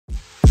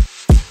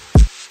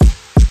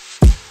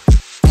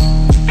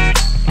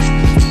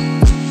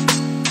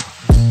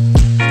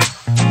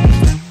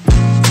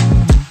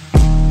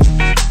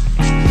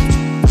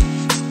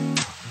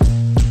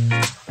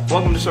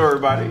So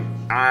everybody,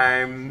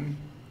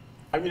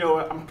 you know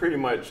what?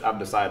 I've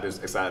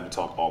decided excited to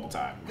talk all the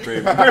time. Pretty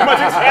much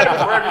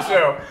excited for every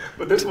show.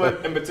 But this one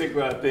in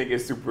particular, I think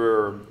is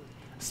super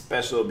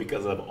special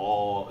because of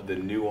all the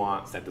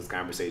nuance that this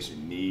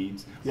conversation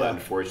needs, but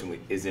unfortunately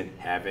isn't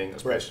having,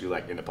 especially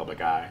like in the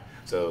public eye.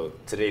 So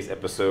today's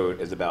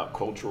episode is about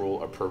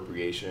cultural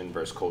appropriation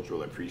versus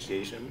cultural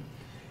appreciation.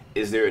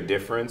 Is there a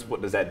difference?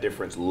 What does that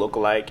difference look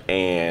like?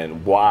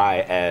 And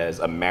why, as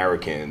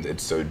Americans,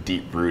 it's so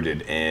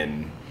deep-rooted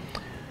in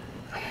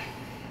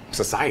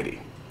society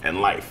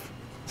and life?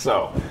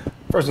 So,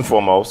 first and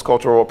foremost,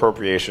 cultural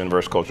appropriation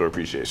versus cultural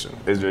appreciation.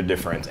 Is there a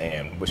difference,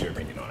 and what's your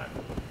opinion on it?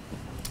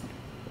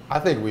 I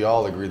think we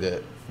all agree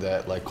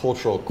that like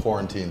cultural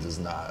quarantines is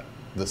not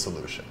the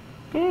solution.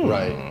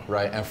 Right,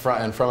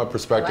 and from a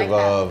perspective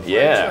of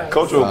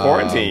cultural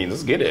quarantine.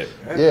 Let's get it.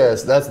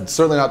 Yes, that's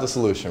certainly not the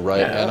solution,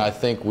 right? Yeah. And I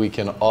think we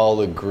can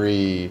all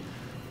agree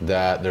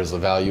that there's a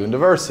value in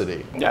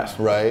diversity. Yes.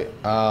 Right.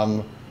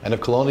 And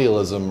if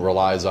colonialism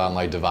relies on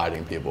like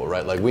dividing people,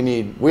 right? Like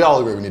we all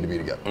agree we need to be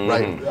together,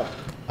 right? Yeah.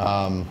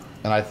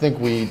 And I think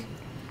we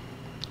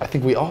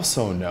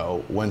also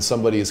know when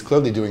somebody is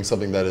clearly doing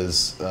something that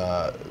is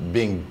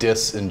being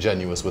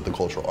disingenuous with the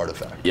cultural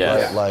artifact.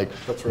 Yes. Right?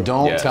 Like,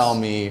 don't tell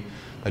me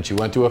that you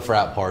went to a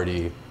frat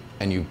party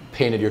and you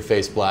painted your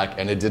face black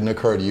and it didn't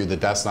occur to you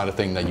that that's not a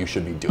thing that you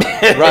should be doing.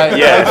 Right?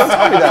 Yes. Like, don't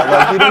tell me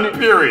that. Like,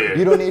 Period.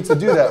 You don't need to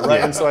do that, right?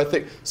 And so I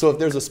think, if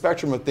there's a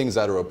spectrum of things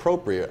that are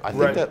appropriate,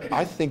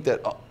 I think that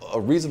a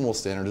reasonable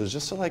standard is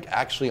just to like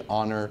actually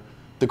honor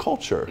the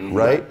culture,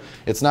 right?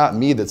 It's not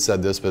me that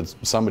said this, but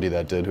somebody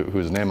that did,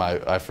 whose name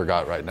I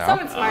forgot right now.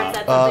 Someone smart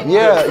said something.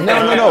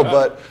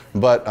 No.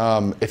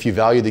 But if you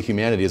value the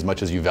humanity as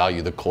much as you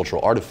value the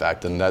cultural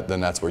artifact, then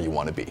that's where you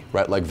want to be,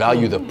 right? Like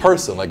value the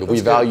person. Like if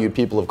we valued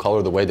people of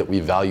color the way that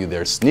we value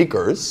their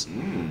sneakers,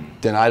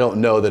 then I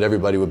don't know that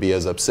everybody would be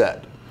as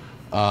upset.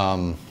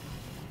 I'll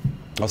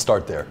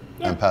start there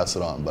and pass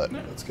it on, but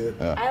that's good.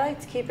 Yeah. I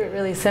like to keep it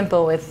really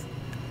simple with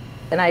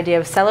an idea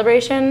of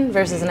celebration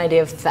versus an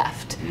idea of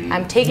theft.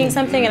 I'm taking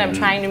something and I'm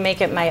trying to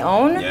make it my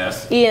own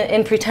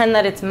and pretend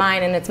that it's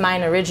mine and it's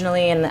mine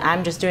originally and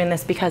I'm just doing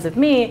this because of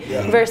me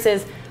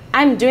versus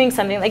I'm doing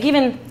something, like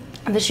even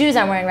the shoes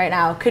I'm wearing right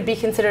now could be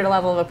considered a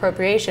level of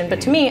appropriation, but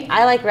to me,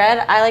 I like red,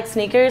 I like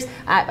sneakers,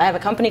 I have a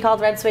company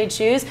called Red Suede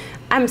Shoes.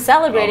 I'm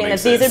celebrating that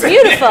these are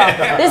beautiful.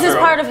 This is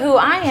part of who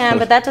I am,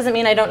 but that doesn't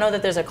mean I don't know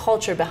that there's a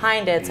culture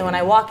behind it. So when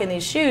I walk in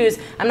these shoes,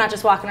 I'm not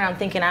just walking around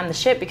thinking I'm the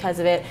shit because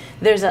of it.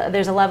 There's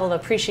a level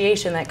of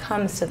appreciation that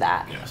comes to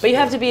that. But you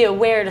have to be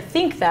aware to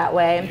think that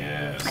way.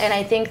 And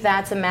I think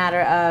that's a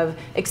matter of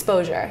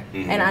exposure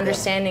and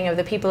understanding of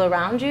the people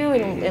around you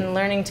and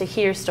learning to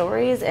hear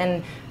stories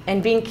and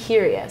being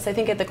curious. I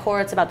think at the core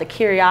it's about the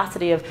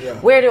curiosity of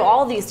where do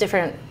all these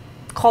different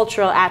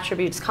cultural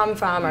attributes come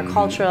from, or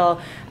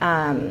cultural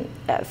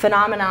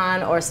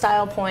phenomenon or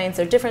style points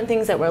or different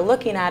things that we're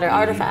looking at or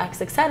artifacts,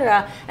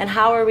 etc. And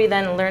how are we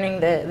then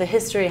learning the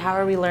history? How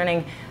are we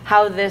learning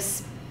how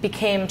this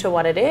became to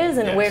what it is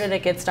and where did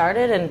it get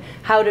started and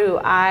how do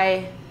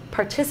I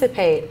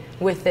participate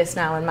with this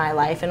now in my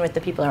life and with the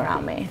people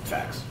around me?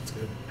 Facts. That's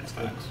good. That's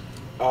facts.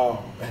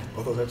 Oh, man,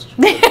 both those answers.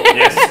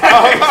 Yes.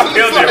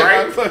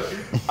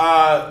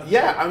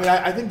 Yeah, I mean,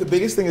 I think the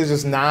biggest thing is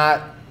just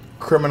not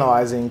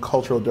criminalizing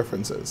cultural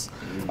differences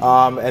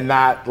and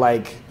not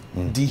like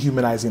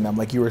dehumanizing them,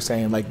 like you were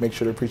saying, like make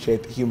sure to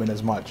appreciate the human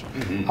as much.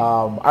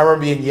 I remember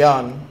being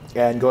young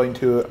and going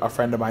to a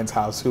friend of mine's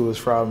house who was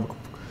from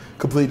a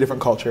completely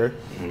different culture,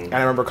 and I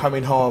remember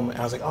coming home and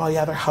I was like, oh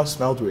yeah, their house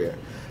smelled weird.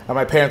 And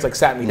my parents like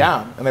sat me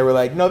down and they were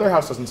like, no, their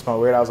house doesn't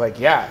smell weird. I was like,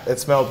 yeah, it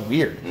smelled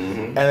weird.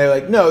 And they're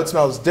like, no, it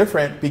smells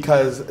different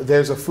because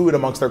there's a food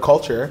amongst their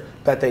culture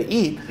that they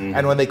eat.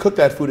 And when they cook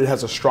that food, it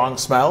has a strong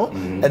smell.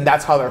 And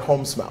that's how their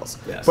home smells.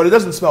 But it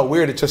doesn't smell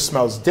weird. It just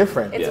smells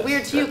different. It's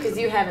weird to you because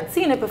you haven't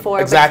seen it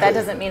before, Exactly. but that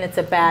doesn't mean it's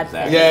a bad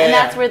thing. And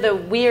that's where the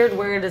weird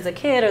word as a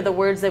kid or the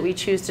words that we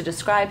choose to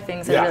describe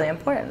things are really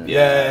important.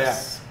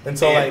 And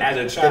so, like, as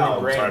a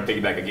child, sorry to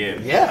piggyback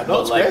again.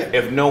 But like, great.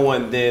 if no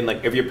one then,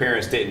 like, if your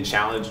parents didn't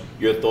challenge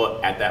your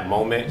thought at that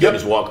moment, you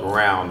just walk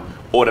around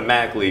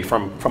automatically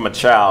from a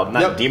child,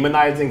 not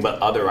demonizing, but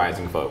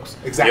otherizing folks.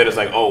 You're just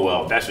like, oh,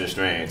 well, that's just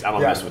strange. I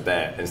don't mess with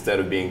that. Instead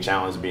of being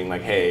challenged, being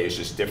like, hey, it's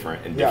just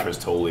different, and different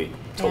is totally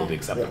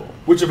acceptable.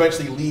 Which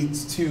eventually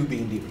leads to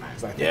being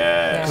demonized, I think.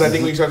 Because I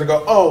think when you start to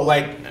go, oh,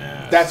 like,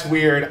 that's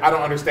weird, I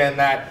don't understand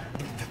that.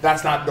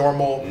 That's not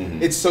normal.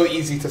 It's so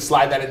easy to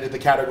slide that into the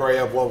category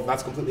of, well,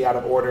 that's completely out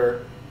of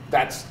order.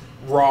 That's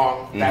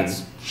wrong.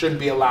 That's shouldn't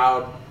be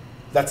allowed.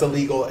 That's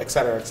illegal, et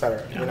cetera,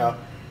 you know?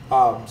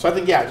 So I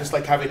think, just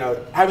like having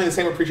the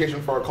same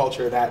appreciation for a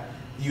culture that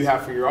you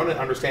have for your own and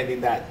understanding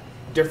that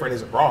different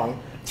isn't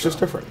wrong. It's just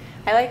different.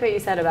 I like what you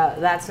said about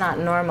that's not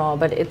normal,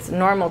 but it's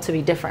normal to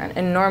be different,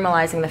 and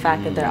normalizing the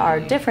fact that there are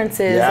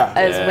differences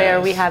is where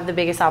we have the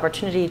biggest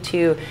opportunity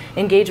to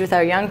engage with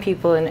our young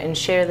people and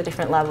share the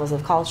different levels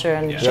of culture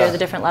and share the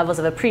different levels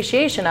of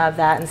appreciation of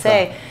that, and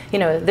say, you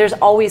know, there's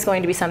always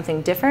going to be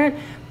something different,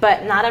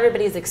 but not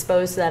everybody's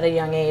exposed to that at a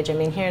young age. I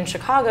mean, here in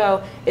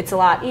Chicago, it's a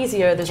lot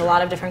easier. There's a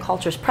lot of different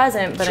cultures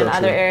present, but in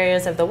other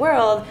areas of the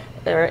world,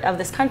 or of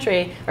this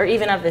country, or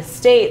even of this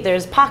state,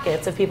 there's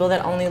pockets of people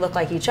that only look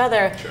like each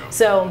other.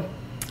 So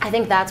I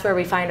think that's where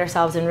we find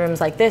ourselves in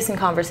rooms like this, in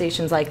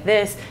conversations like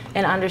this,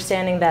 and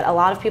understanding that a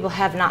lot of people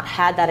have not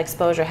had that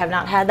exposure, have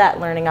not had that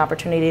learning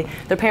opportunity.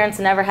 Their parents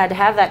never had to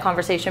have that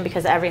conversation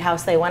because every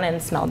house they went in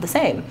smelled the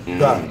same.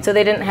 So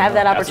they didn't have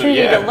that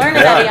opportunity to learn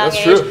it at a young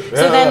age.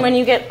 So then when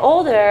you get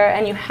older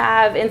and you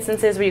have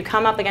instances where you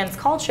come up against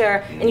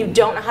culture and you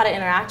don't know how to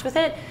interact with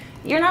it,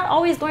 you're not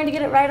always going to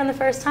get it right on the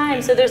first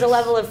time. So there's a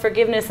level of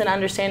forgiveness and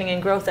understanding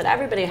and growth that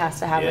everybody has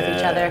to have with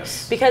each other,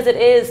 because it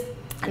is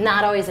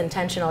not always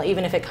intentional,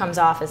 even if it comes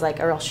off as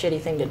like a real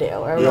shitty thing to do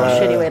or a real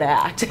shitty way to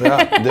act.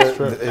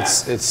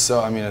 It's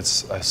so, I mean, I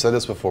said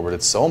this before, but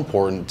it's so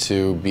important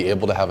to be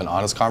able to have an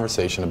honest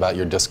conversation about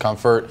your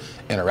discomfort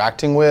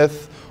interacting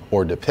with,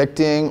 or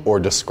depicting,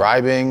 or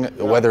describing,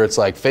 whether it's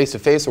like face to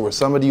face or with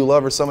somebody you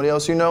love or somebody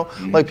else you know,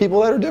 like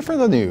people that are different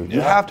than you. You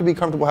have to be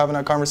comfortable having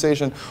that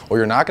conversation, or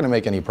you're not going to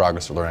make any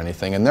progress or learn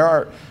anything. And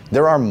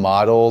there are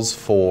models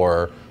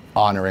for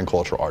honoring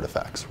cultural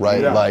artifacts,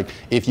 right? Like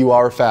if you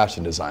are a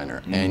fashion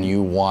designer and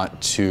you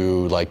want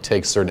to like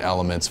take certain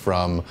elements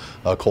from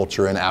a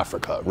culture in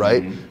Africa,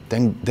 right?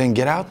 Then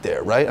get out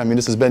there, right? I mean,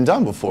 this has been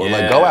done before.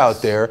 Like go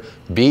out there,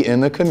 be in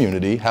the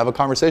community, have a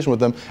conversation with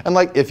them, and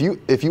like if you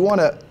want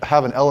to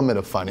have an element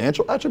of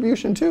financial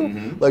attribution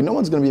too, like no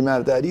one's going to be mad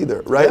at that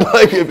either, right?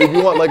 Like if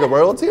you want like a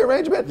royalty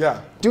arrangement,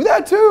 do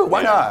that too.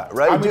 Why not,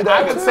 right? I mean,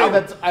 I would say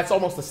that's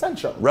almost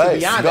essential. Right. To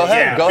be honest. Go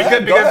ahead.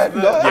 Go ahead.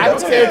 I would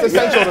say it's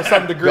essential to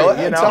some degree. Go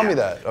ahead and tell me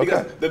that. Okay.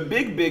 Because the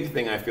big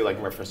thing I feel like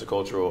in reference to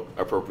cultural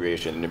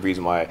appropriation, and the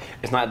reason why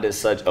it's not just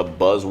such a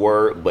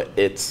buzzword, but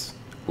it's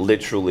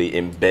literally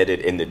embedded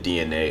in the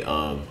DNA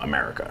of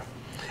America.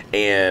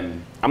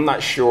 And I'm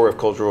not sure if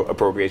cultural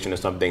appropriation is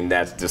something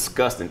that's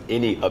discussed in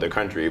any other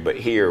country, but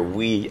here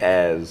we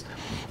as,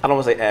 I don't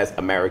want to say as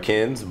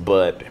Americans,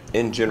 but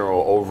in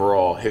general,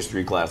 overall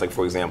history class, like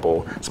for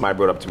example, somebody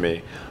brought up to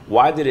me,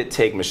 why did it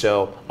take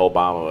Michelle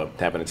Obama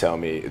having to tell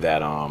me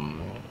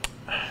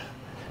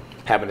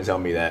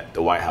that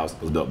the White House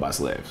was built by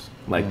slaves?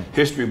 Like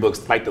history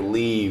books like to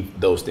leave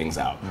those things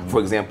out. For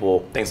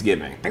example,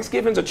 Thanksgiving.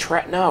 Thanksgiving's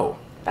no,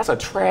 that's a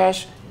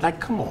trash. Like,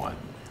 come on.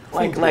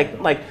 Like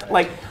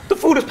the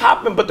food is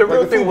popping, but the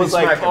real thing was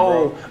like,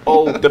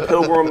 the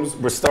Pilgrims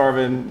were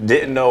starving,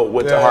 didn't know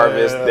what to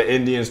harvest. The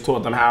Indians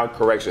taught them how,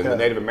 the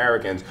Native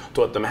Americans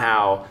taught them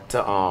how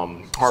to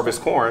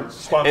harvest corn.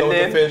 Squanto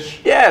with the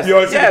fish. Yes. You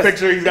always see the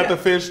picture, he's got the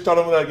fish, taught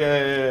him like,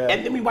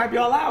 And then we wipe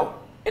y'all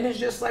out. And it's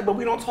just like, but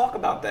we don't talk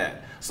about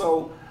that.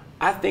 So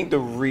I think the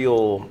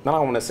real, I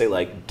don't want to say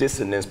like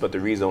dissonance, but the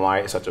reason why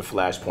it's such a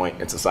flashpoint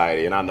in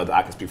society, and I know that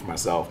I can speak for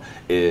myself,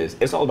 is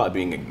it's all about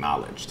being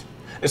acknowledged.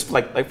 It's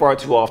like far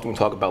too often we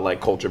talk about like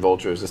culture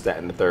vultures, this, that,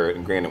 and the third,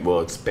 and granted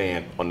we'll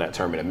expand on that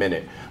term in a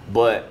minute,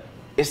 but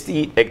it's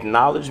the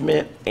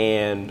acknowledgement,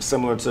 and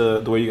similar to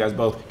the way you guys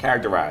both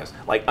characterize,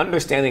 like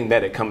understanding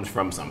that it comes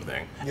from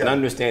something, and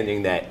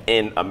understanding that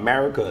in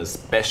America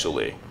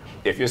especially,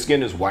 if your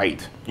skin is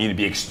white, you need to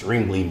be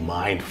extremely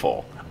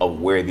mindful of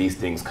where these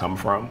things come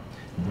from.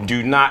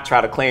 Do not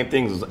try to claim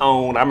things as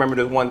own. I remember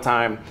this one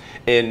time,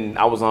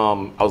 I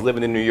was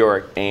living in New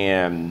York,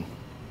 and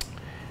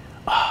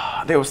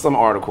there was some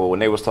article when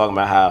they was talking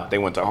about how they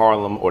went to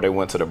Harlem or they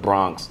went to the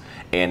Bronx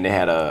and they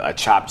had a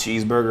chopped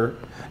cheeseburger,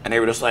 and they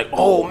were just like,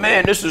 oh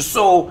man, this is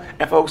so,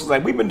 and folks was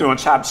like, we've been doing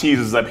chopped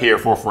cheeses up here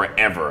for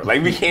forever.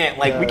 Like we can't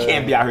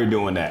be out here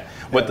doing that.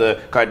 With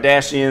the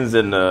Kardashians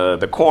and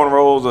the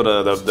cornrows or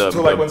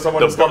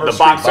the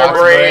boxer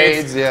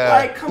braids.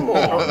 Like, come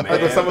on, man.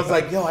 Like when someone's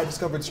like, yo, I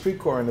discovered street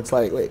corn. It's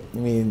like, wait,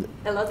 you mean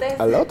elote?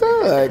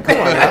 Elote? Like, come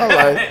on now.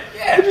 Like,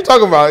 what you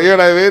talking about? You know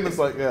what I mean? It's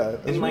like,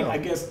 and like, I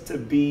guess to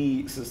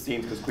be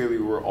succinct, because clearly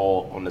we're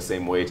all on the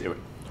same wave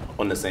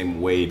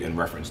in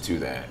reference to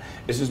that.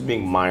 It's just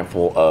being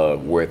mindful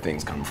of where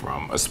things come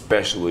from,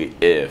 especially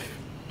if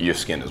your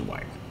skin is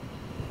white.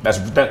 That's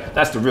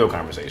the real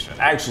conversation.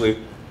 Actually,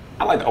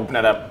 I'd like to open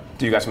that up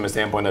to you guys from the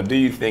standpoint of, do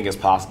you think it's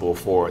possible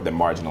for the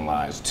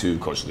marginalized to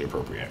culturally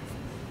appropriate?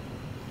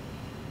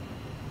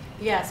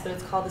 Yes, but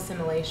it's called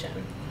assimilation.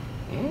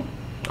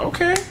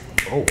 Okay.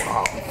 Oh,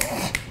 wow.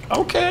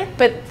 Okay.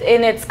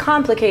 And it's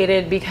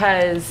complicated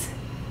because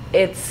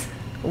it's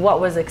what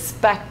was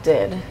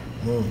expected.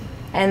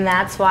 And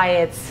that's why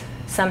it's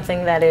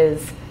something that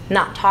is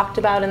not talked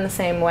about in the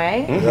same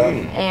way.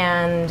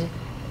 And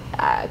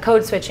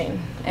code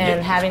switching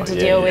and having to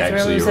deal with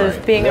rooms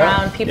of being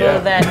around people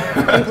that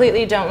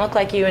completely don't look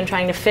like you and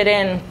trying to fit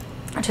in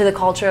to the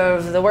culture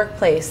of the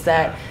workplace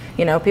that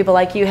You know, people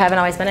like you haven't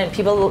always been in.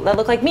 People that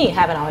look like me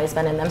haven't always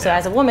been in them. So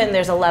as a woman,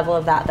 there's a level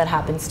of that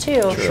happens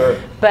too. Sure.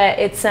 But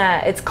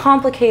it's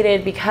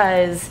complicated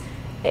because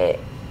it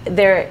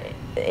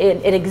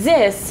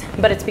exists,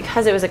 but it's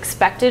because it was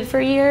expected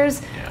for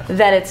years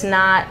that it's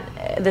not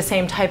the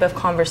same type of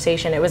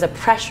conversation. It was a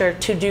pressure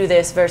to do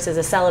this versus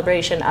a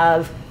celebration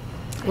of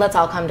let's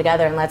all come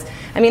together and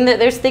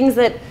there's things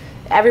that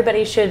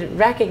everybody should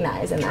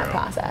recognize in that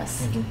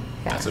process. Yeah.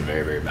 That's a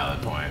very, very valid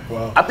point.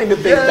 Wow. I think the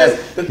thing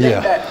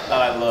that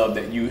I love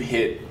that you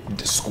hit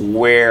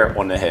square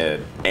on the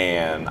head,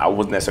 and I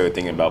wasn't necessarily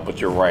thinking about, but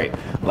you're right.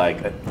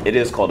 Like, it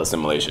is called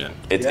assimilation.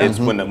 It's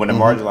when the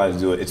marginalized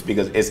do it, it's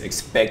because it's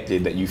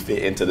expected that you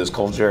fit into this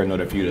culture in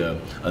order for you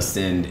to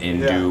ascend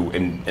and do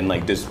and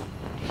like this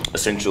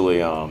essentially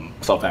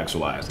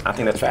self-actualize. I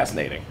think that's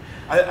fascinating.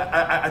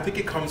 I think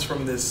it comes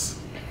from this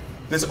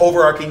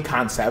overarching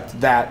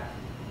concept that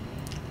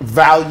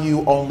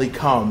value only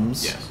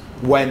comes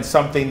when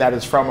something that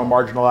is from a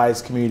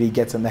marginalized community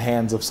gets in the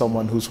hands of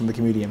someone who's from the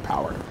community in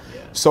power.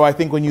 So I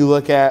think when you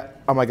look at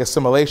like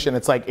assimilation,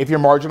 it's like if you're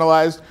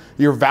marginalized,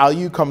 your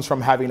value comes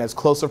from having as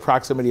close a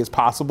proximity as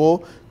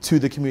possible to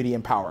the community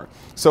in power.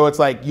 So it's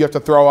like you have to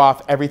throw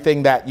off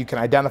everything that you can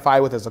identify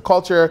with as a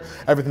culture,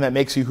 everything that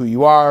makes you who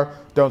you are.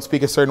 Don't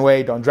speak a certain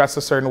way, don't dress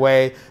a certain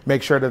way,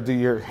 make sure to do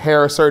your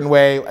hair a certain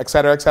way, et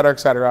cetera, et cetera, et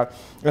cetera.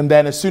 And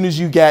then as soon as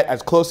you get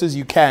as close as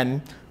you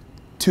can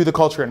to the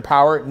culture in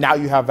power, now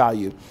you have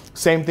value.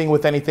 Same thing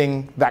with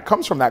anything that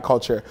comes from that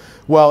culture.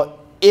 Well,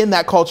 in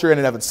that culture in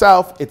and of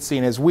itself, it's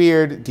seen as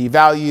weird,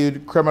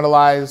 devalued,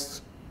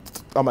 criminalized,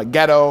 like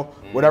ghetto,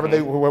 whatever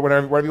you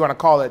want to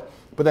call it.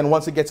 But then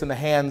once it gets in the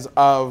hands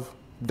of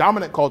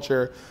dominant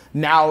culture,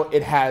 now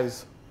it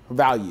has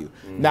value.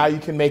 Now you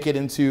can make it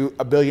into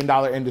 $1 billion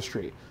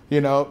industry.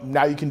 You know,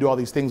 now you can do all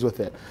these things with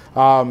it.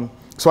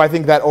 So I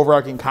think that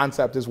overarching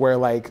concept is where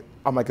like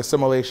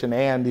assimilation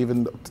and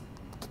even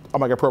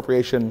like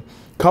appropriation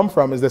come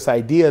from, is this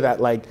idea that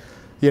like,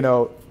 you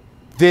know,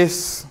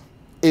 this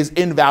is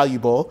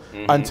invaluable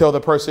until the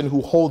person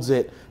who holds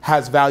it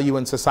has value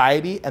in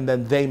society, and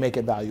then they make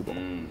it valuable.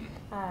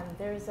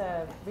 There's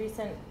a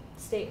recent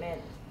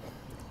statement,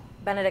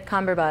 Benedict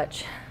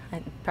Cumberbatch,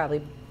 I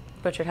probably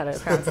butchered how to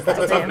pronounce his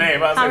last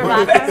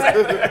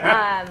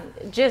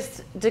name.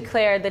 Just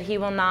declared that he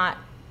will not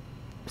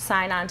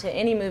sign on to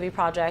any movie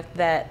project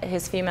that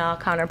his female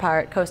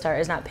counterpart, co-star,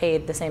 is not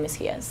paid the same as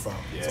he is.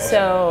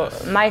 So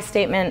my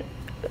statement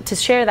to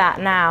share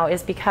that now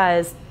is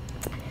because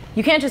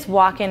you can't just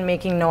walk in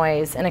making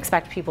noise and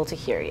expect people to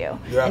hear you.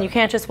 And you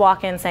can't just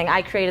walk in saying,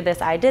 I created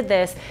this, I did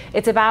this.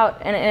 It's about,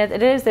 and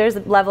there's a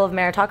level of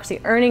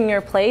meritocracy, earning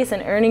your place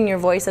and earning your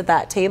voice at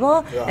that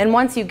table. And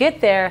once you get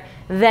there,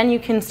 then you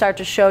can start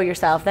to show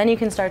yourself. Then you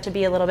can start to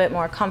be a little bit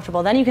more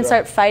comfortable. Then you can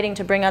start fighting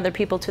to bring other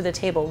people to the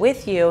table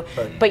with you.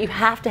 But you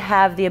have to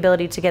have the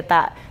ability to get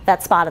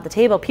that spot at the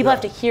table. People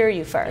have to hear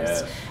you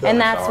first. And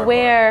that's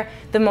where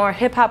the more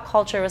hip hop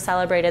culture was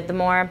celebrated, the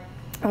more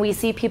we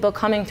see people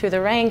coming through the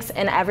ranks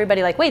and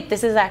everybody like, wait,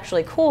 this is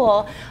actually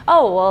cool.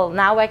 Oh, well,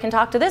 now I can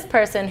talk to this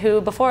person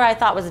who before I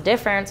thought was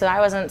different, so I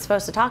wasn't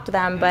supposed to talk to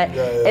them, but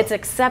it's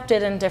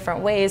accepted in different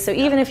ways. So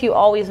even if you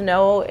always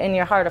know in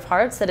your heart of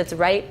hearts that it's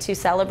right to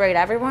celebrate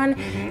everyone,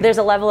 there's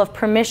a level of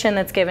permission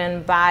that's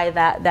given by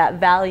that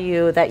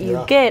value that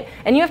you get,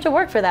 and you have to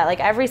work for that. Like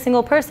every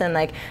single person,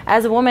 like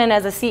as a woman,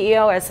 as a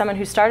CEO, as someone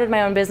who started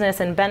my own business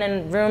and been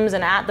in rooms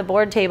and at the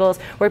board tables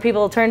where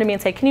people turn to me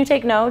and say, can you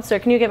take notes or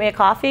can you get me a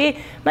coffee?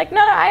 I'm like,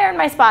 no, I earned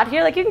my spot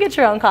here. Like, you can get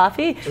your own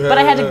coffee. But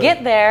I had to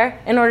get there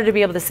in order to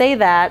be able to say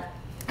that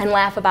and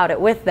laugh about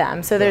it with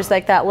them. So there's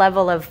like that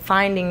level of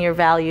finding your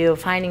value,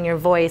 finding your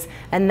voice,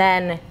 and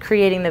then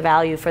creating the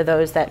value for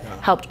those that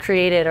helped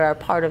create it or are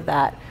part of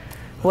that,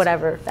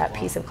 whatever that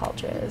piece of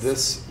culture is.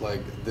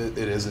 It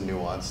is a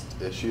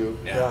nuanced issue,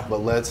 but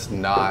let's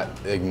not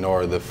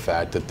ignore the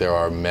fact that there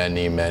are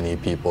many, many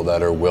people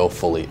that are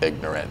willfully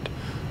ignorant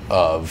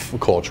of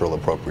cultural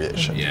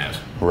appropriation.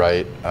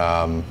 Right?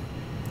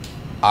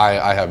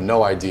 I have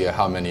no idea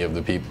how many of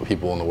the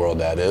people in the world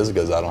that is,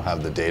 because I don't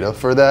have the data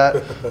for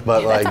that.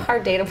 But like, that's a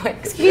hard data point.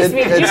 Excuse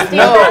me.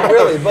 No,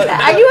 really. But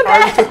are you a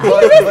bad?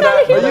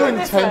 Are you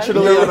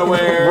intentionally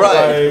unaware?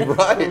 Right.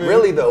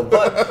 Really though.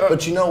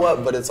 But you know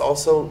what? But it's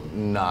also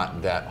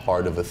not that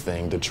hard of a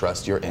thing to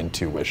trust your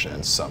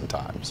intuition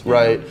sometimes,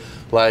 right?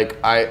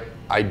 Like I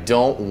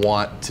don't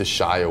want to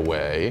shy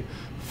away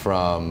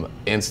from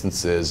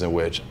instances in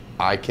which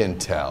I can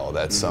tell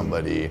that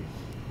somebody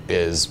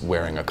is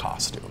wearing a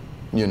costume.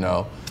 You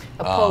know,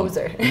 a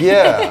poser.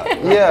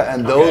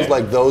 And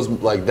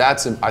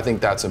I think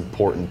that's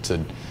important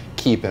to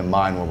keep in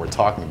mind when we're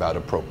talking about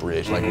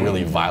appropriation, like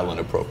really violent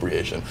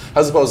appropriation,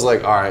 as opposed to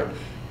like, all right,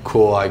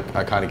 cool, I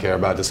kind of care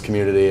about this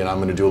community and I'm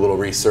going to do a little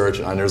research,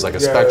 and there's like a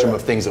spectrum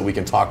of things that we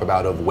can talk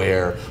about of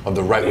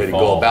the right way to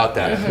go about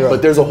that.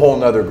 But there's a whole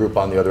nother group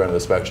on the other end of the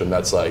spectrum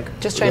that's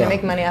like just trying to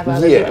make money off of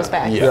other people's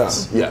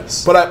backs.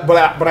 Yes. But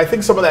I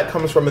think some of that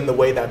comes from in the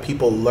way that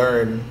people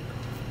learn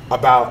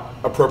about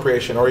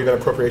appropriation, or even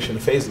appropriation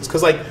phases,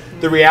 because like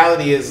the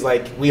reality is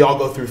like we all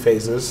go through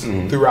phases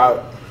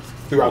throughout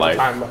throughout the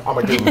time I'm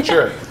like getting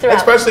mature,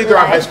 especially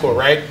throughout high school,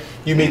 right?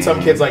 You meet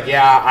some kids like,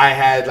 yeah, I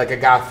had like a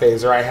goth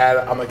phase, or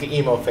I'm like an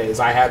emo phase,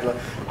 I had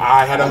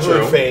a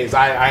hood phase,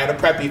 I had a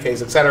preppy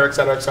phase, et cetera, et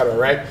cetera, et cetera,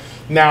 right?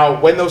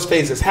 Now, when those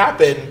phases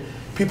happen,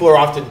 people are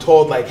often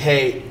told like,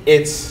 hey,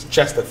 it's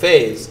just a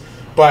phase.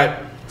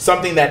 But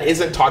something that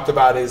isn't talked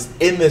about is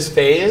in this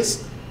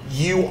phase,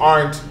 you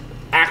aren't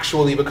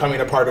actually becoming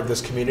a part of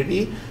this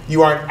community.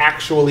 You aren't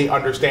actually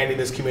understanding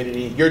this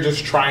community. You're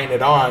just trying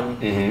it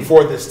on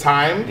for this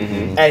time.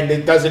 And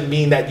it doesn't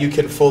mean that you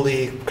can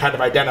fully kind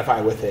of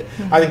identify with it.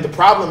 I think the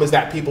problem is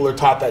that people are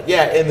taught that,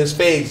 yeah, in this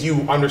phase,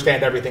 you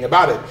understand everything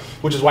about it,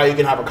 which is why you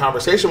can have a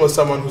conversation with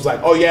someone who's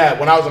like, oh yeah,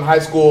 when I was in high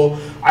school,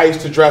 I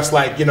used to dress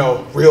like, you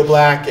know, real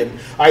black, and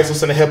I used to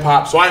listen to hip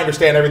hop, so I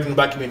understand everything the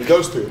black community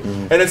goes through.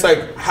 And it's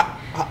like,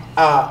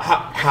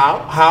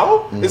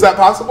 how is that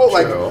possible?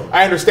 True. Like,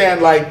 I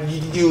understand, like,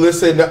 you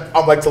listen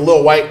like to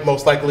Lil White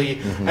most likely,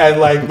 and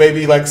like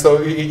maybe like,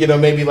 so, you know,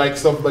 maybe like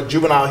some like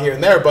Juvenile here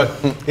and there, but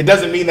it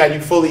doesn't mean that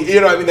you fully,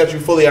 you know what I mean, that you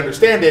fully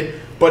understand it,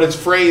 but it's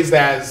phrased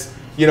as,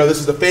 you know, this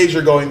is the phase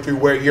you're going through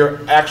where you're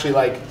actually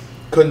like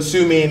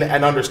consuming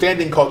and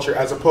understanding culture,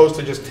 as opposed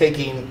to just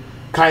taking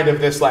kind of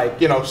this like,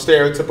 you know,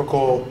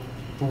 stereotypical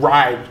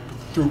ride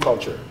through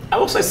culture. I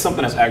will say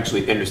something that's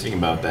actually interesting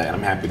about that, and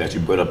I'm happy that you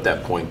brought up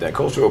that point, that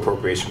cultural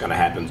appropriation kind of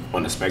happens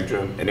on the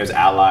spectrum, and there's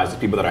allies, there's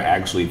people that are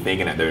actually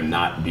thinking that they're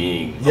not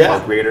being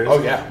appropriators.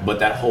 Oh, yeah. But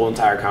that whole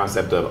entire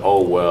concept of,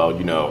 oh, well,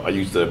 you know, I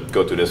used to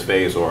go through this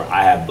phase, or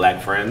I have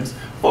black friends,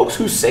 folks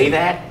who say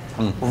that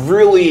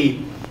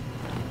really,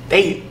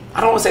 I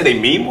don't want to say they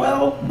mean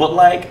well, but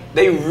like,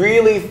 they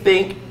really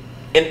think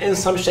in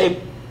some shape,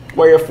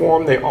 way or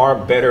form, they are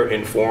better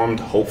informed,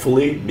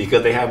 hopefully,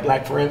 because they have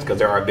black friends, because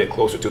they are a bit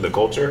closer to the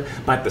culture.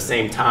 But at the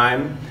same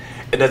time,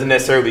 it doesn't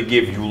necessarily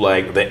give you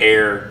like the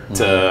air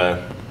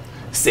to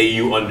say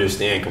you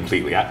understand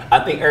completely.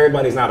 I think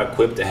everybody's not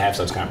equipped to have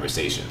such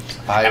conversations.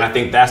 And I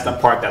think that's the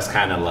part that's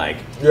kind of like,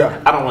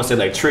 I don't want to say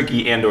like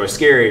tricky and or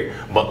scary,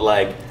 but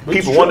like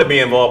people want to be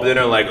involved, but then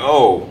they're like,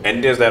 oh,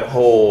 and there's that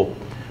whole,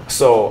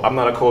 so I'm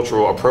not a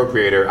cultural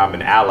appropriator, I'm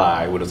an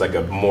ally, which is like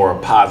a more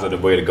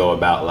positive way to go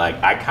about like,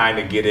 I kind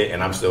of get it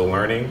and I'm still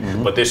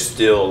learning, but there's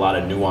still a lot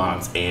of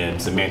nuance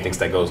and semantics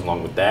that goes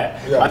along with that.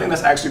 I think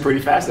that's actually pretty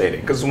fascinating,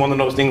 because it's one of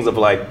those things of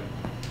like,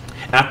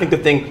 and I think the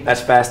thing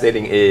that's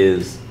fascinating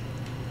is,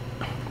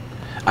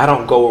 I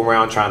don't go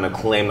around trying to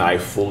claim that I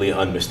fully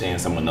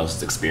understand someone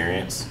else's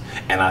experience,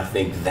 and I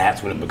think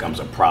that's when it becomes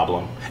a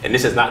problem. And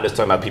this is not just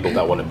talking about people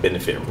that want to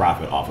benefit and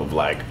profit off of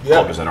like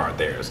cultures that aren't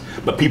theirs,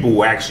 but people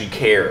who actually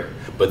care,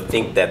 but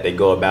think that they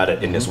go about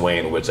it in this way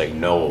in which like,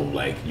 no,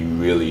 like you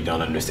really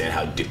don't understand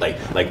how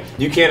like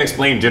you can't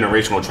explain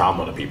generational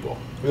trauma to people.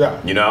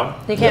 You know?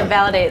 You can't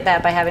validate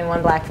that by having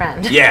one black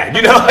friend.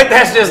 You know, like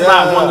that's just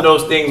not one of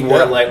those things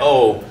where like,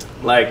 oh,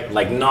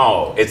 like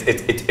no,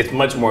 it's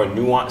much more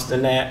nuanced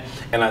than that.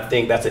 And I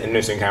think that's an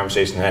interesting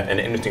conversation and an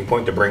interesting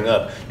point to bring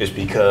up, is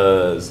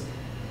because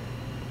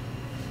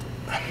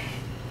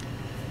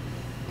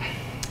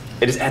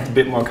it just adds a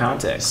bit more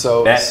context.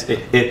 So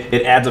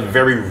it adds a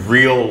very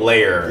real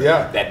layer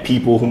that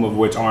people of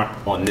which aren't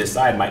on this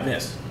side might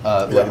miss.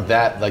 Like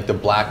that, like the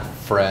black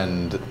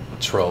friend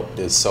trope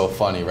is so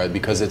funny, right?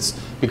 Because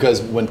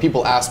when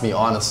people ask me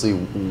honestly,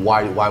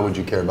 why would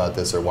you care about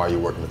this, or why are you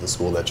working at the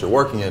school that you're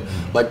working in?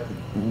 Like,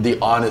 the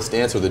honest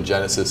answer, the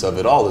genesis of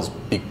it all, is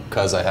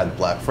because I had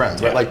black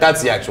friends, right? Like,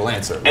 that's the actual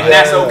answer. Right? And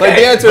that's okay. Like,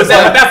 the answer is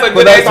like, that's a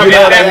good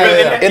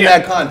answer in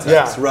that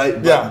context,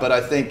 right? But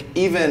I think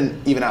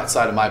even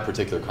outside of my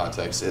particular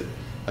context,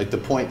 like the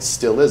point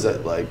still is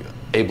that like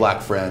a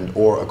black friend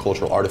or a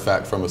cultural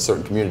artifact from a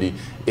certain community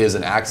is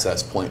an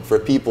access point for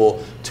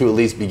people to at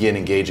least begin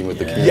engaging with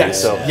the community.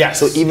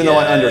 So even though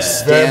I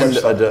understand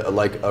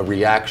a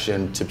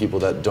reaction to people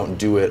that don't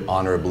do it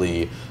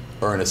honorably,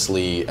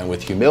 earnestly, and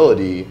with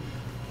humility,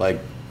 like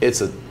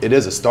it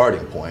is a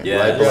starting point,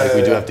 right? But like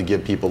we do have to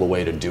give people a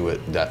way to do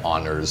it that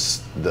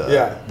honors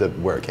the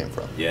where it came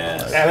from.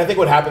 And I think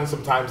what happens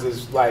sometimes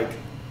is like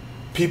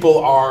people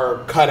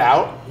are cut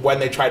out when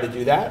they try to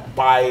do that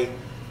by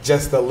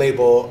just the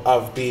label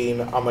of being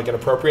like an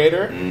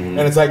appropriator, and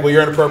it's like, well,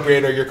 you're an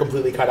appropriator, you're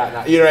completely cut out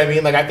now. You know what I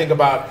mean? Like I think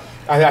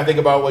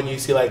about when you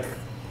see like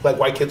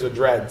white kids with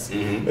dreads,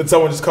 and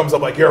someone just comes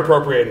up like, you're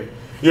appropriating.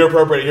 You're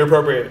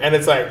appropriating. And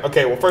it's like,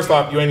 okay, well, first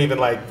off, you ain't even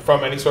like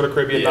from any sort of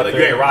Caribbean, nothing.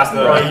 Like you ain't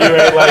Rasta. Or you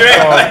ain't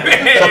like,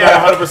 so I'm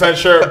not 100%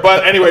 sure.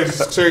 But anyways,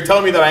 so you're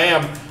telling me that I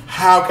am.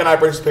 How can I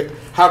participate?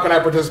 How can I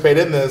participate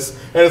in this?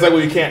 And it's like,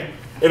 well, you can't.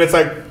 And it's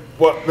like,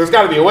 well, there's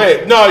got to be a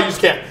way. No, you just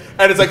can't.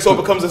 And it's like, so it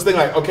becomes this thing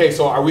like, okay,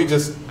 so are we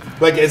just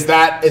like, is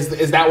that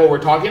what we're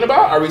talking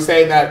about? Are we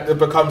saying that it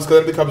becomes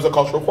a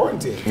cultural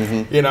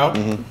quarantine? You know?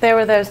 There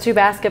were those two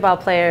basketball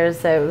players.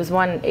 There was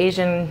one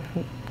Asian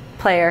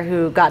player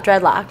who got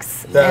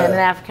dreadlocks, and an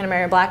African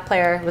American black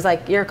player was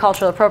like, you're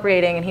cultural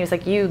appropriating, and he was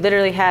like, you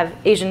literally have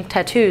Asian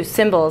tattoos,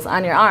 symbols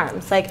on your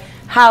arms. Like,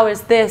 how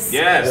is this?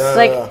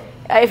 Like,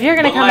 if you're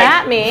gonna come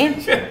at me,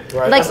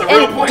 like,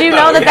 and do you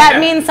know that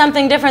means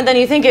something different than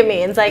you think it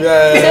means? Like, so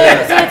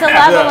it's a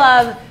level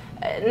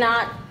of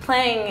not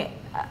playing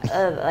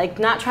like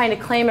not trying to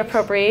claim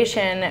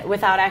appropriation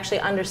without actually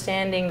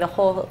understanding the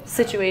whole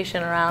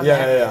situation around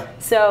it.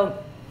 So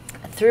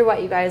through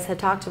what you guys had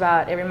talked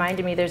about, it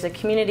reminded me there's a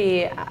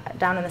community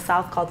down in the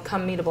South called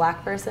Come Meet a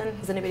Black Person.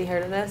 Has anybody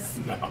heard of this?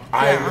 No.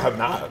 I have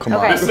not. Come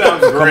on. This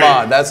sounds great. Come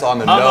on, that's on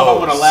the nose. I don't know if I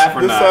want to laugh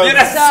or not. Yeah,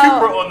 that's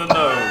super on the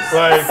nose.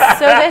 Like,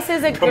 so this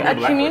is a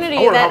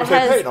community that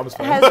has literally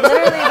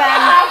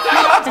been...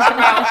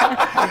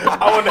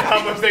 I wonder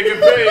how much they get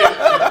paid.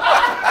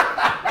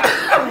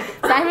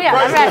 Sign me up.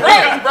 I'm ready.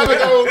 Let's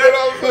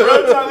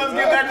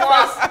get that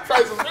guap.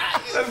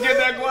 Let's get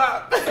that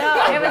guap. So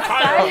it was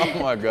started,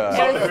 oh my God.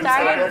 It was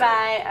started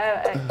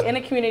by in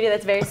a community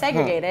that's very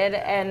segregated,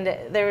 and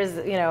there was,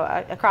 you know,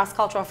 a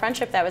cross-cultural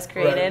friendship that was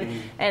created,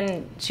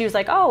 and she was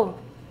like, oh,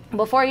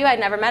 before you, I'd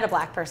never met a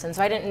black person,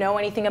 so I didn't know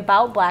anything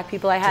about black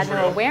people. I had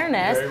no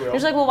awareness.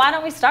 She's like, well, why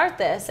don't we start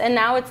this? And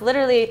now it's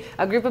literally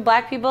a group of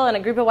black people and a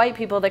group of white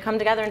people that come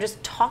together and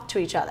just talk to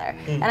each other.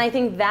 And I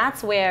think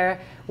that's where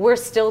we're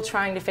still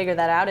trying to figure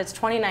that out. It's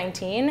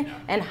 2019,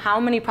 and how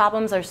many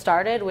problems are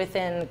started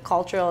within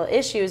cultural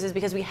issues is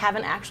because we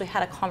haven't actually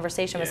had a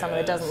conversation with someone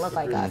that doesn't look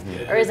like us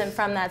or isn't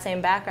from that same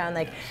background.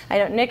 Like, I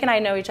know Nick and I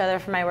know each other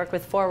from my work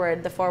with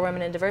Forward, the For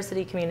Women in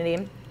Diversity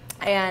community,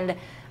 and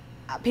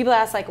people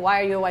ask, like, why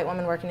are you a white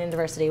woman working in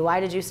diversity? Why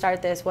did you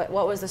start this? What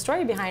was the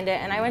story behind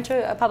it? And I went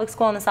to a public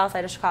school on the south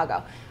side of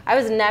Chicago. I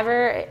was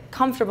never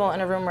comfortable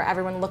in a room where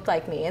everyone looked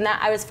like me. And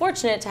that I was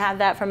fortunate to have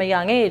that from a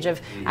young age.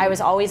 I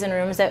was always in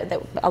rooms that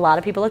a lot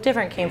of people looked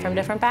different, came from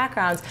different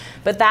backgrounds.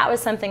 But that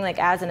was something, like,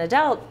 as an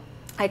adult,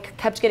 I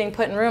kept getting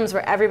put in rooms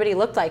where everybody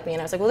looked like me,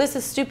 and I was like, well, this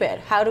is stupid.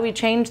 How do we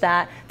change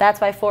that? That's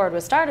why Forward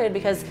was started,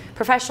 because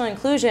professional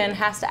inclusion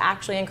has to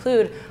actually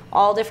include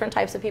all different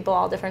types of people,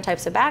 all different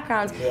types of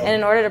backgrounds, and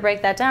in order to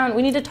break that down,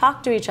 we need to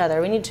talk to each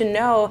other. We need to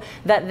know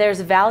that there's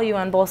value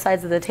on both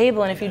sides of the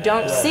table, and if you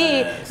don't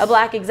see a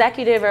black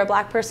executive or a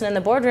black person in the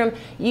boardroom,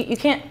 you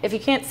can't, if you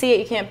can't see it,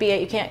 you can't be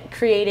it, you can't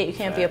create it, you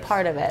can't be a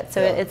part of it.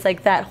 So it's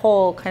like that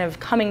whole kind of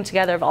coming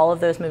together of all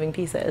of those moving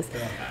pieces.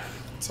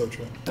 So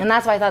true. And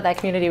that's why I thought that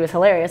community was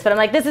hilarious. But I'm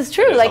like, this is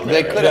true. Like,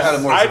 they could have had a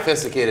more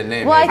sophisticated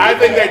name. Well, I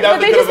think they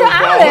definitely could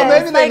have. Well,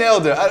 maybe they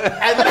nailed it. But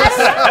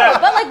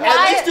like, why?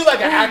 At least do like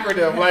an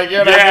acronym, like, you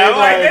know, hey,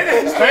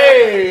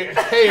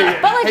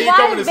 but like, hey,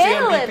 why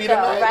veil it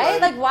though, right?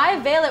 Like, why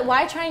veil it?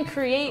 Why try and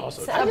create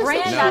a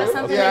brand out of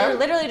something that you're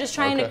literally just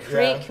trying to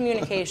create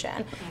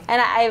communication?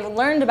 And I've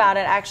learned about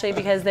it actually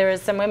because there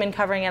was some women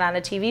covering it on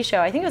a TV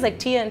show. I think it was like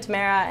Tia and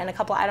Tamara and a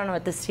couple. I don't know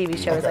what this TV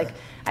show is like.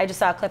 I just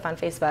saw a clip on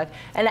Facebook,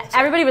 and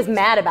everybody was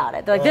mad about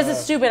it. They're like, this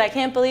is stupid, I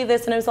can't believe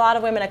this, and there was a lot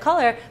of women of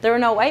color. There were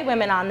no white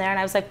women on there, and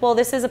I was like, well,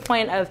 this is a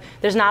point of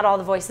there's not all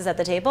the voices at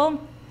the table.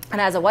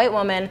 And as a white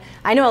woman,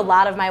 I know a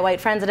lot of my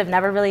white friends that have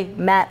never really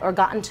met or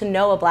gotten to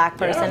know a black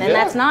person, and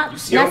that's not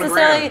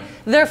necessarily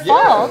their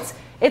fault.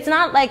 It's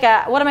not like,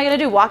 what am I going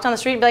to do? Walk down the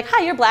street and be like,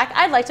 hi, you're black.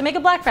 I'd like to make a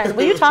black friend.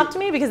 Will you talk to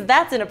me? Because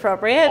that's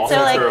inappropriate. Also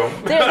so like,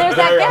 there's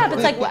that gap.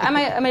 It's like, true.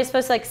 am I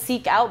supposed to like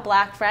seek out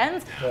black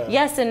friends?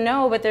 Yes and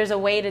no, but there's a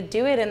way to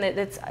do it, and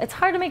it's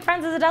hard to make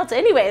friends as adults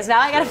anyways.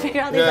 Now I got to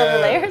figure out these other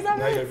layers of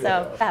it.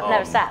 So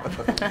never stop.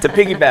 To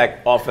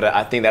piggyback off of that,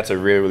 I think that's a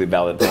really, really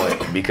valid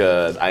point,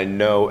 because I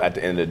know at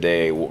the end of the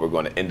day, what we're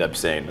going to end up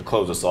saying to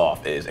close us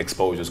off is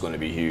exposure is going to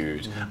be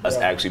huge. Us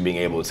actually being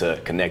able to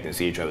connect and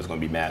see each other is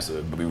going to be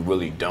massive, but we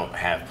really don't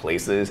have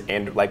places.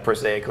 And like per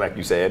se, like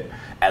you said,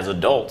 as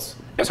adults,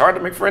 it's hard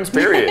to make friends,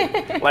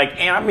 period. Like,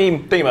 and I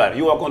mean, think about it.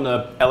 You walk on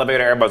the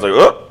elevator, everybody's like,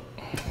 oh.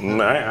 I'm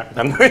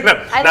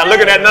not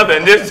looking at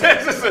nothing.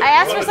 I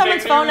asked for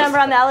someone's phone number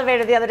on the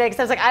elevator the other day because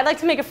I was like, I'd like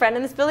to make a friend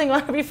in this building.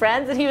 Want to be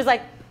friends? And he was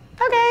like,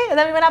 okay. And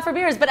then we went out for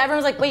beers. But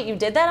everyone was like, wait, you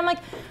did that? I'm like,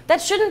 that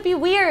shouldn't be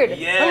weird. When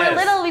we're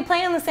little, we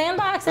play in the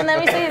sandbox, and then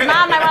we say, Mom,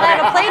 I want to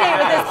have a play date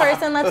with this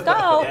person. Let's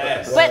go.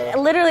 But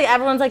literally,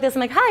 everyone's like this. I'm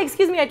like, hi,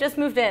 excuse me, I just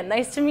moved in.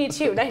 Nice to meet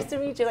you. Nice to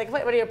meet you. Like,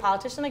 what are you, a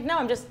politician? I'm like, no,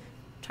 I'm just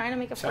trying to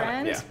make a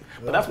friend.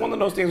 But that's one of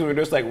those things where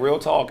just like real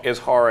talk, it's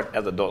hard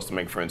as adults to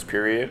make friends,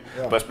 period.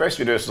 But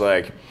especially just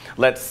like,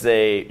 let's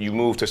say you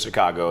move to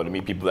Chicago to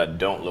meet people that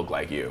don't look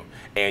like you,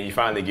 and you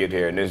finally get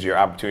here, and this is your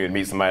opportunity to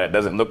meet somebody that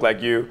doesn't look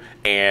like you,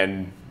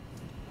 and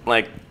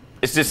like,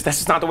 it's just, that's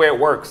just not the way it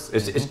works.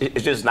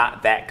 It's just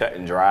not that cut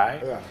and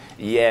dry.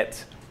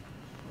 Yet,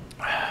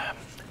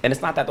 and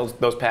it's not that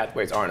those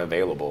pathways aren't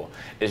available.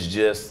 It's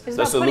just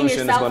the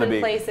solution is going to be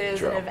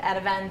places and at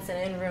events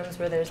and in rooms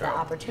where there's that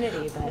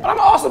opportunity. But I'm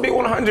also be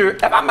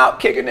 100. If I'm out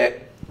kicking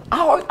it, I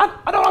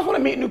don't always want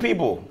to meet new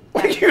people.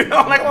 Like, you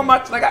know, like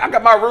I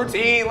got my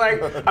routine.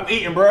 Like, I'm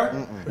eating,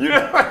 bro. You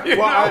know.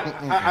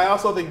 I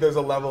also think there's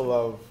a level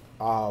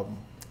of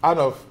I don't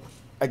know if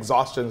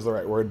exhaustion is the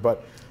right word,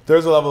 but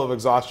there's a level of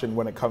exhaustion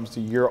when it comes to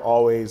you're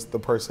always the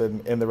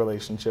person in the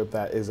relationship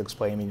that is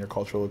explaining your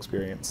cultural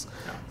experience.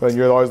 When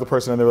you're always the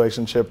person in the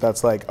relationship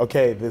that's like,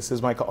 okay, this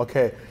is my,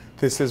 okay,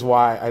 this is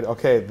why,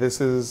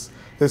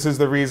 this is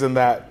the reason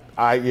that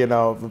I, you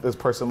know, this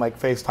person like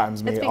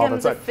FaceTimes me all the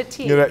time.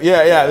 Fatigue. You know,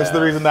 this is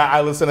the reason that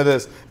I listen to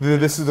this.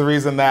 This is the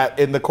reason that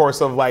in the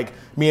course of like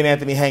me and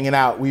Anthony hanging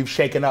out, we've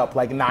shaken up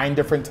like 9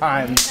 different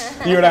times.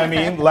 You know what I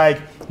mean?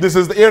 Like, This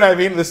is, you know what I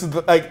mean? This is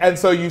like, and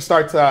so you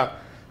start to,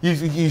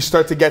 you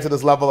start to get to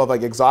this level of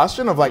like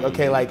exhaustion of like,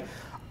 okay, like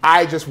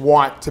I just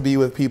want to be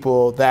with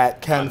people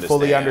that can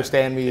fully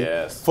understand me,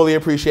 fully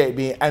appreciate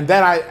me, and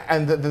then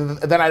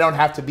then I don't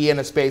have to be in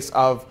a space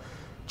of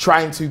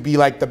trying to be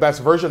like the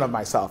best version of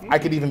myself. I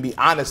could even be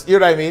honest. You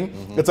know what I mean?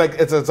 It's like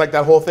it's like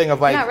that whole thing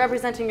of like not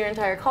representing your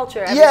entire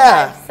culture every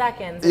 5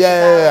 seconds.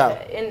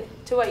 And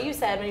to what you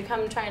said, when you come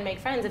and try and make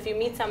friends, if you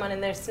meet someone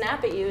and they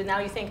snap at you, now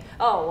you think,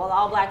 oh, well,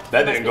 all black people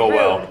that must didn't be go rude.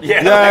 well. Right?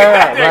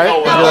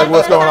 You're like,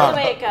 what's going on? That's not the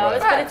way it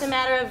goes, but it's a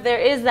matter of there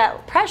is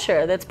that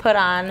pressure that's put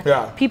on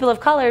people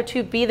of color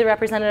to be the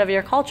representative of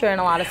your culture in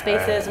a lot of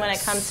spaces when it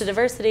comes to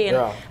diversity.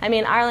 And I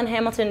mean, Arlen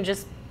Hamilton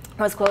just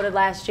was quoted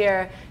last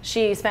year.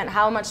 She spent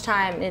how much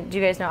time, do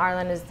you guys know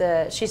Arlen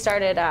is she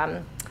started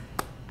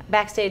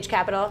Backstage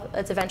Capital.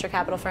 It's a venture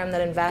capital firm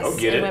that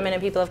invests in women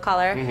and people of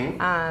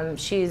color.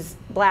 She's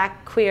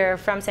black, queer,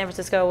 from San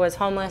Francisco, was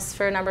homeless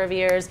for a number of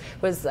years,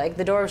 was like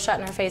the door was shut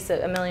in her face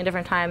a million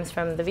different times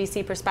from the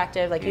VC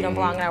perspective, like you don't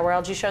belong in our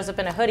world. She shows up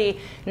in a hoodie.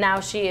 Now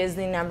she is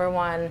the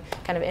 #1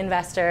 kind of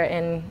investor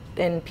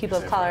in people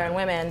of color and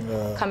women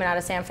coming out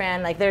of San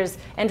Fran. Like there's,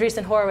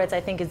 Andreessen Horowitz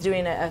I think is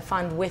doing a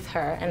fund with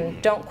her,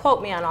 and don't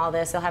quote me on all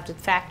this, you'll have to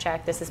fact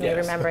check, this is me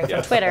remembering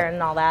from Twitter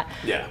and all that.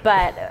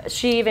 But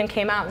she even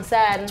came out and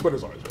said,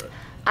 Twitter's always right.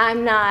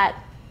 I'm not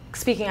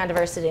speaking on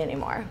diversity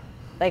anymore.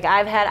 Like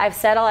I've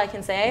said all I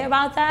can say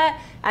about that.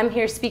 I'm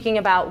here speaking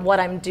about what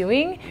I'm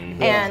doing,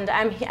 and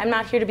I'm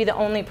not here to be the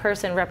only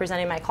person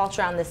representing my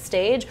culture on this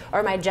stage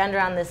or my gender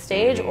on this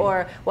stage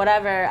or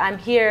whatever. I'm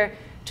here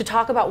to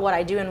talk about what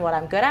I do and what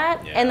I'm good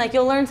at, and like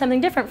you'll learn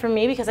something different from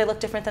me because I look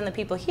different than the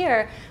people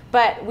here.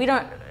 But we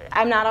don't.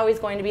 I'm not always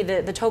going to be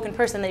the token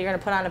person that you're going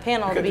to put on a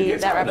panel to be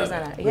that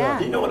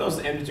representative. You know what else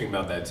is interesting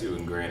about that too,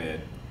 and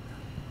granted,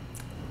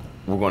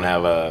 we're going to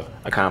have a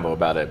combo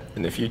about it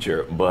in the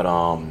future, but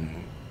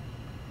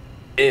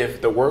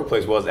if the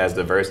workplace was as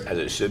diverse as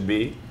it should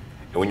be,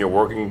 and when you're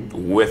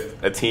working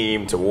with a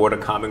team toward a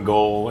common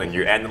goal, and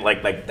you're adding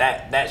like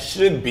that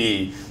should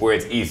be where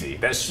it's easy.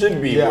 That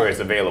should be where it's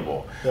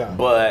available.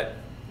 But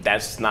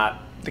that's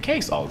not the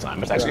case all the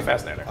time. It's actually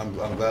fascinating. I'm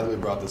glad we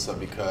brought this up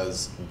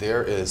because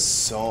there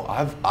is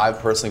I've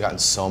personally gotten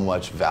so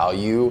much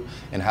value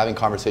in having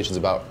conversations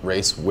about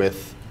race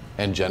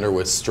and gender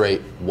with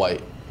straight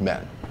white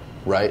men,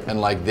 right?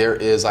 And like there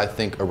is, I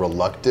think, a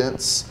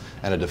reluctance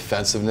and a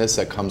defensiveness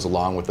that comes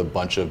along with a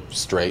bunch of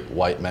straight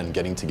white men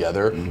getting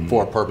together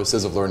for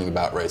purposes of learning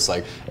about race.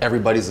 Like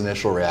everybody's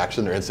initial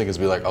reaction, their instinct is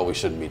to be like, oh, we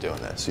shouldn't be doing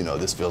this. You know,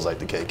 this feels like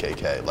the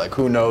KKK. Like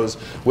who knows?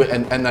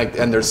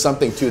 And there's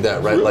something to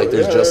that, right? Like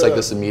there's like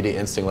this immediate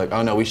instinct, like,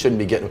 oh no, we shouldn't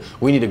be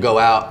we need to go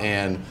out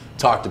and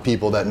talk to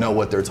people that know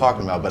what they're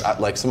talking about.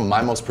 But like some of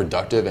my most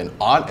productive and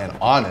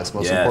honest,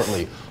 most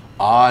importantly,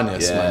 my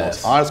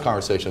most honest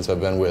conversations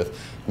have been with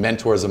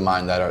mentors of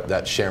mine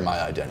that share my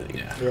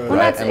identity, Well,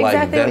 that's and like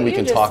exactly then what we you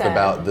can just talk said.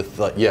 about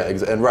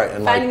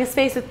and finding a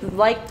space with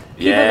like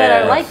people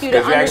that are like you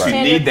to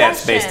understand need your that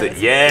questions. space to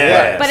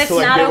But it's to,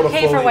 like, not be able to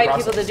okay for fully white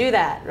process people to do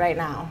that right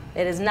now.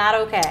 It is not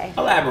okay.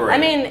 Elaborate. I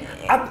mean,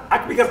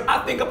 because I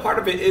think a part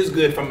of it is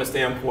good from a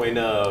standpoint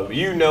of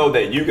you know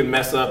that you can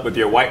mess up with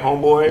your white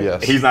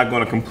homeboy. He's not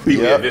going to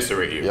completely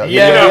eviscerate you. He's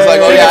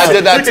like, oh yeah, I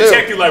did that too. He can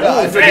check you like,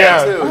 ooh,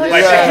 fam.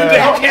 Like,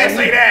 you can't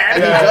say that.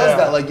 And he does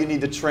that. Like you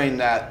need to train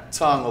that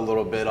tongue a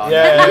little bit on.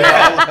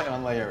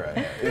 I'm like, you're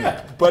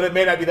right. But it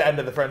may not be the end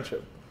of the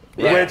friendship.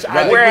 Which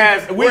I think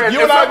whereas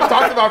you and I have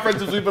talked about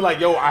friendships. We've been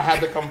like, "Yo, I had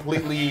to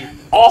completely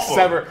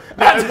sever."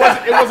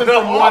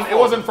 It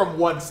wasn't from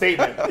one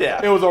statement.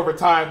 It was over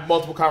time,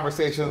 multiple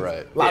conversations,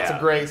 lots of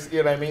grace. You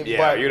know what I mean?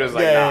 But you're just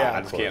like, nah,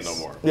 I just can't no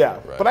more.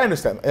 But I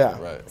understand.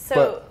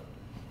 So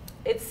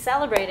it's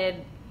celebrated.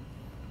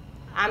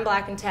 I'm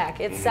black in tech.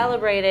 It's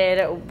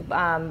celebrated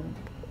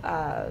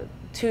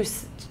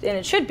and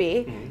it should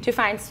be to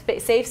find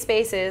safe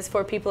spaces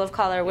for people of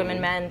color,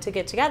 women, men to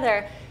get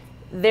together.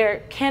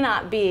 There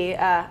cannot be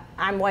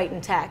I'm white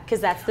in tech because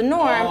that's the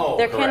norm.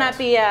 There cannot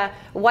be a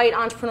white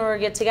entrepreneur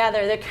get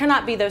together. There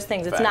cannot be those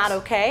things. It's not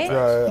okay.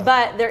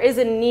 But there is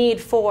a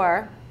need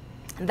for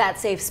that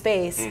safe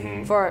space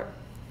for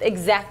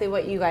exactly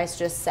what you guys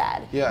just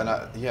said.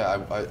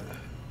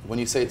 When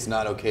you say it's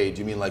not okay, do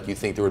you mean like you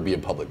think there would be a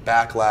public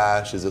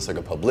backlash? Is this like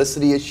a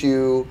publicity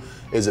issue?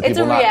 Is it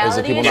people not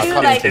coming to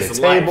the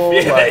table?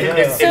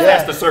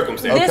 That's the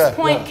circumstance. This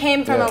point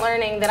came from a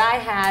learning that I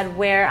had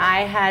where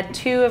I had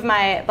 2 of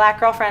my black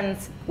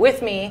girlfriends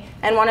with me,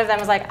 and one of them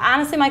was like,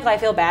 honestly, Michael, I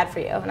feel bad for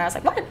you. And I was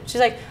like, what? She's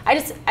like,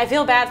 I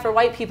feel bad for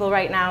white people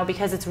right now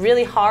because it's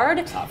really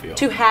hard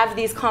to have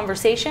these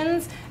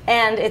conversations,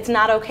 and it's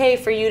not okay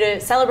for you to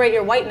celebrate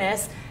your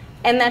whiteness,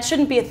 and that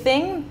shouldn't be a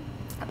thing.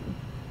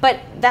 But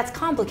that's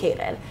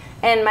complicated.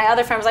 And my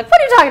other friend was like, what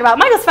are you talking about?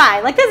 Michael's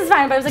fine. Like, this is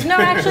fine. But I was like, no,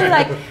 actually,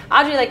 like,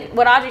 Audrey, like,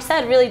 what Audrey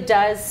said really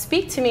does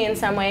speak to me in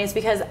some ways,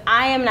 because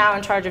I am now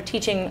in charge of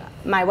teaching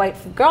my white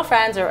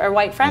girlfriends or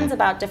white friends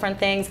about different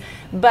things.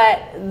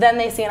 But then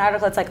they see an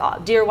article that's like,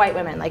 oh, dear white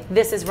women, like,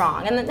 this is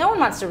wrong. And no one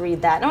wants to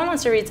read that. No one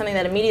wants to read something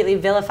that immediately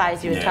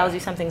vilifies you and tells you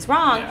something's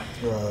wrong.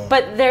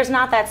 But there's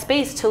not that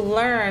space to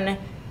learn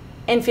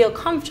and feel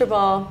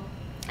comfortable.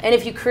 And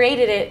if you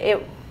created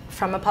it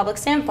from a public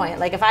standpoint,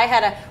 like if I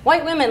had a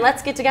white women,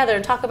 let's get together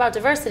and talk about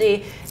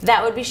diversity,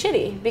 that would be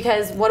shitty,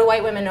 because what do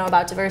white women know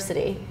about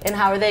diversity, and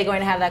how are they going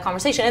to have that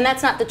conversation? And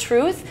that's not the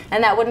truth,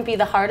 and that wouldn't be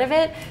the heart of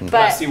it. But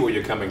I see where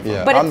you're coming from.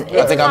 Yeah. But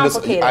it's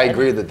complicated. I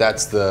agree that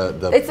that's the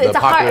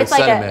popular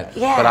sentiment,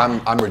 but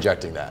I'm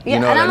rejecting that. Yeah, you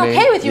know and what I'm I mean?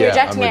 okay with you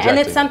rejecting it, and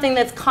it's it. something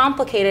that's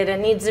complicated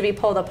and needs to be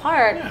pulled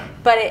apart.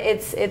 But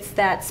it's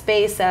that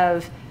space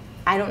of,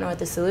 I don't know what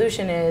the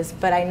solution is,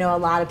 but I know a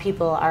lot of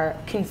people are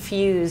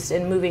confused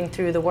and moving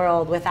through the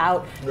world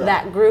without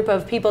that group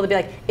of people to be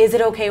like, is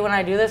it okay when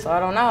I do this? I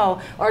don't know.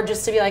 Or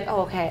just to be like,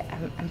 oh, okay,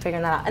 I'm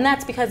figuring that out. And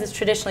that's because it's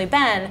traditionally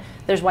been,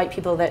 there's white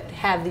people that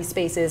have these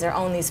spaces or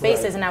own these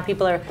spaces, and now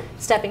people are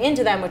stepping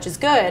into them, which is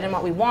good and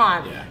what we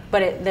want,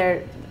 but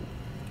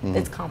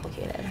it's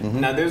complicated.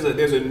 Now there's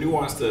a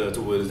nuance to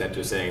what it is that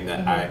you're saying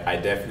that I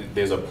definitely,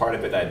 there's a part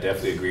of it that I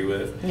definitely agree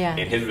with. Yeah.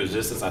 And his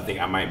resistance, I think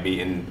I might be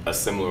in a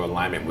similar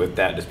alignment with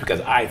that, just because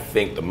I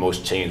think the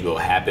most change will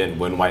happen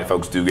when white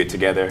folks do get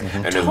together,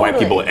 and there's white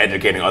people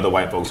educating other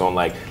white folks on,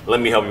 like, let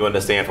me help you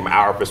understand from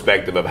our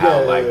perspective of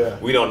how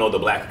we don't know the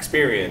black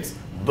experience,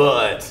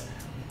 but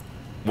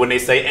when they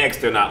say X,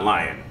 they're not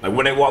lying. Like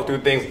when they walk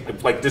through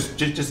things, like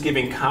just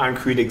giving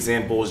concrete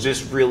examples,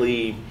 just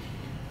really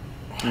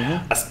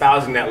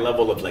espousing that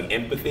level of like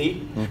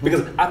empathy,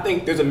 because I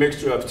think there's a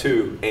mixture of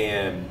two,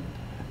 and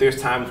there's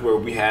times where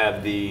we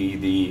have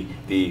the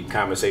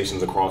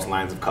conversations across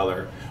lines of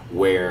color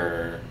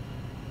where,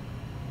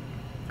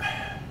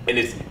 and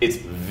it's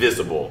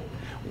visible,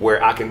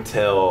 where I can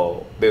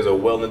tell there's a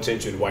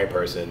well-intentioned white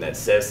person that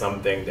says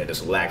something that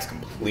just lacks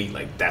complete,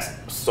 like that's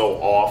so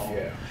off.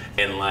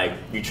 And like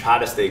you try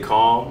to stay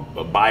calm,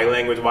 but body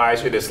language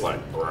wise, you're just like,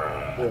 bruh.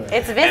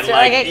 It's visceral,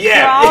 like it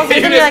crawls.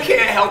 You just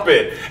can't help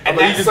it, and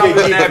that's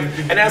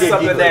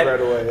something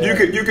that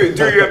you could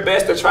do your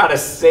best to try to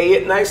say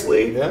it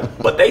nicely,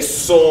 but they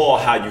saw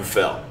how you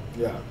felt.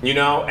 You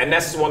know, and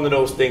that's one of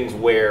those things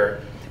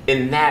where,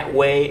 in that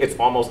way, it's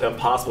almost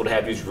impossible to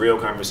have these real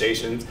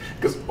conversations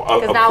because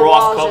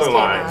across color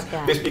lines.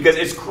 It's because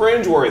it's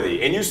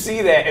cringeworthy, and you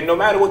see that, and no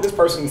matter what this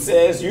person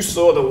says, you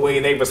saw the way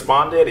they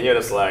responded, and you're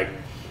just like,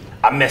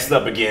 I messed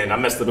up again. I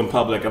messed up in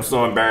public. I'm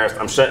so embarrassed.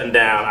 I'm shutting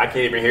down. I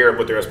can't even hear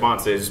what the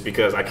response is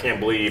because I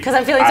can't believe. Because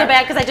I'm feeling so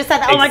bad because I just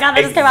said, oh my God,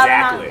 that just came out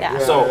of my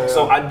mouth.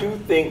 So I do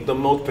think the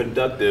most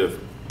productive,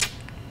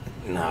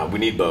 we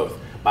need both.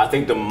 But I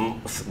think a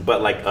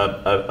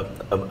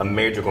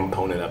major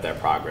component of that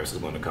progress is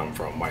going to come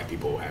from white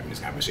people having these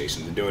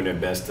conversations and doing their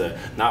best to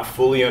not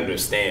fully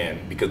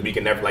understand, because we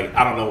can never, like,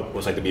 I don't know what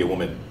it's like to be a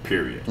woman,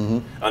 period.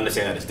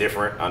 Understand that it's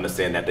different.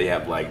 Understand that they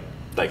have like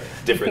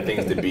different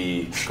things to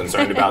be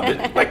concerned about.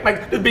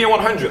 Like just being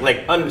 100.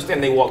 Like,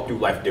 understand they walk through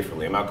life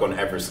differently. I'm not going to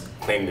ever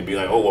claim to be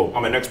like, oh, well,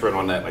 I'm an expert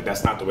on that. Like,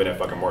 that's not the way that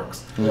fucking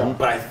works.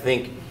 But I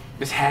think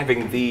just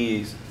having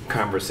these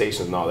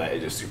conversations and all that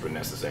is just super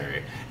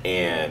necessary.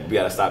 And we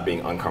got to stop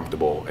being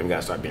uncomfortable, and we got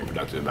to start being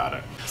productive about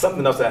it.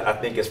 Something else that I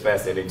think is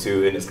fascinating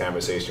too in this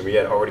conversation, we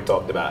had already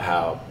talked about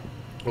how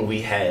we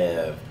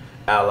have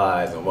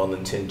allies and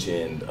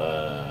well-intentioned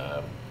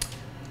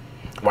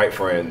white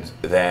friends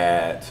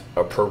that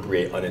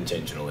appropriate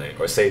unintentionally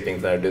or say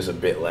things that are just a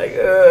bit like,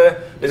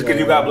 just because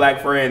you got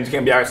black friends, you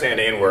can't be out saying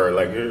the N-word,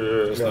 like,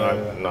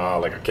 no,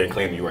 like I can't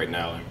claim you right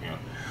now, like, you know.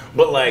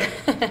 But like,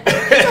 not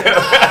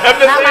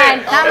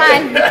mine.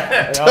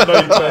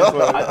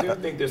 I do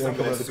think there's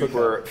something that's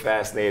super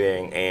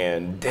fascinating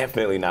and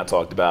definitely not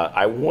talked about.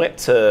 I went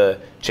to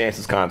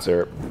Chance's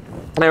concert,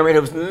 and I mean, there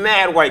was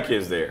mad white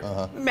kids there,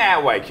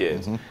 mad white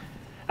kids. And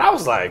I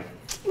was like,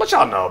 what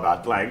y'all know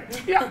about, like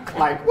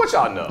what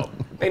y'all know?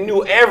 They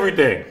knew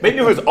everything. They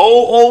knew his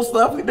old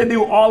stuff. They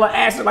knew all the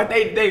acid. Like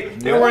they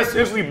were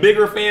essentially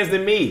bigger fans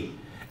than me.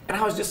 And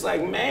I was just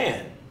like,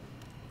 man,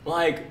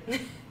 like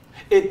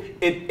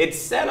it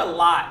said a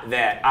lot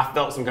that I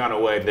felt some kind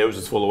of way that it was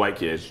just full of white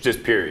kids,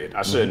 just period.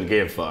 I shouldn't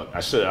give a fuck.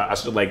 I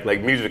should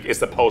like music is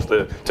supposed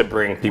to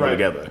bring people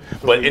together.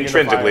 But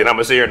intrinsically, and I'm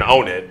gonna sit here and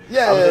own it.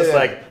 I was just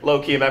like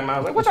low key in my mind, I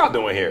was like, what y'all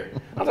doing here?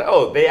 I was like,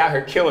 oh, they out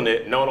here killing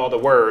it, knowing all the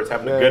words,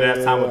 having a good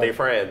ass time with their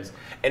friends.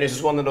 And it's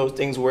just one of those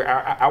things where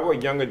our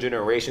younger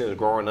generation is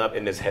growing up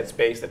in this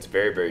headspace that's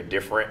very, very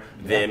different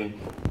than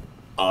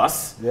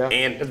us,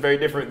 and it's very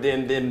different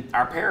than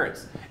our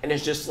parents. And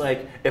it's just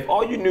like, if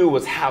all you knew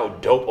was how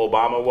dope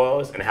Obama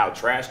was and how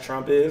trash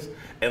Trump is,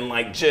 and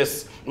like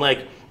just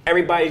like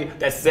everybody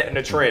that's setting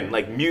the trend,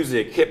 like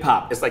music, hip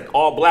hop, it's like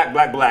all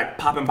black,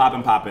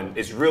 popping.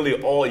 It's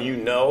really all you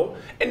know,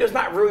 and there's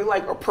not really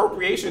like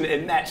appropriation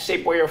in that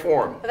shape, way, or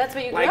form. But that's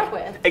what you grew up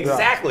with.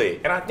 Exactly,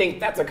 and I think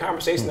that's a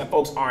conversation that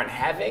folks aren't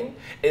having,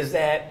 is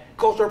that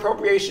cultural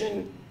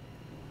appropriation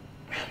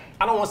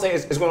I don't want to say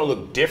it's going to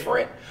look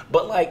different,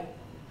 but like,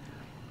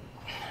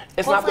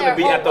 it's not Hopefully going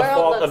to be our at the whole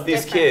fault world of these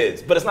looks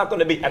kids. But it's not going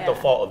to be at the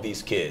fault of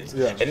these kids.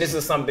 Yeah. And this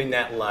is something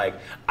that, like,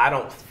 I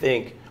don't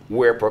think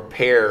we're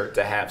prepared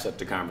to have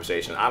such a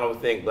conversation. I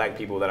don't think black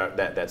people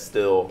that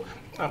still,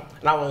 and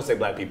I want to say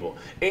black people,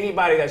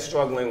 anybody that's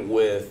struggling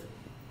with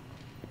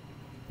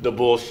the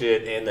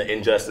bullshit and the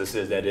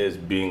injustices that is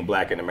being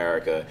black in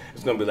America,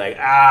 it's going to be like,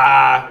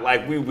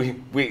 like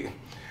we.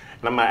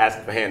 And I'm not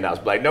asking for handouts,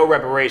 but like no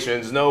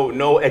reparations,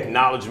 no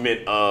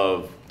acknowledgement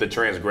of the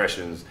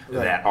transgressions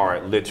that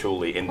are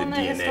literally in the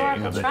DNA.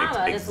 Historical of the,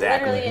 trauma is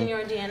literally in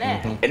your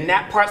DNA. And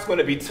that part's going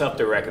to be tough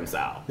to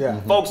reconcile. Yeah.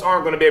 Folks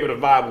aren't going to be able to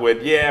vibe with,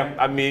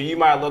 I mean, you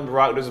might love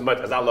Barack just as much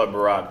as I love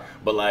Barack,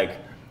 but like,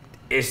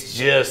 it's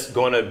just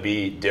going to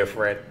be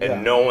different,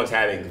 and no one's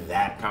having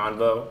that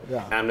convo.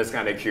 Yeah. And I'm just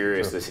kind of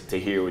curious to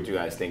hear what you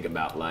guys think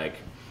about, like,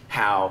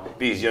 how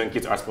these young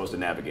kids are supposed to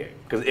navigate.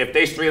 Because if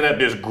they straight up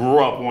just grew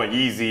up on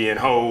Yeezy and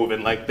Hove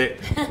and like,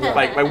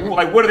 like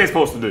what are they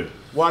supposed to do?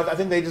 Well, I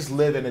think they just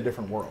live in a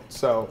different world.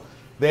 So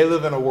they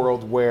live in a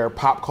world where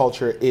pop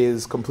culture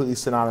is completely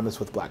synonymous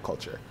with black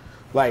culture.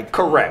 Like,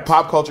 correct.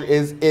 Pop culture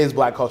is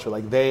black culture.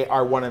 Like, they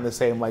are one and the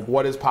same. Like,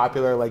 what is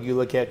popular? Like, you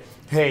look at,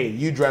 hey,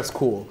 you dress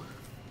cool.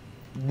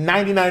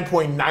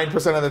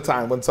 99.9% of the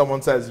time when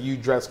someone says you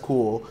dress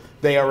cool,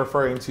 they are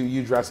referring to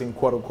you dressing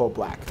quote unquote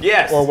black.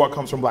 Yes. Or what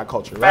comes from black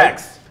culture, right?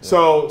 Facts.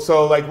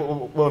 So like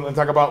when we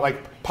talk about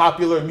like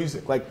popular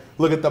music, like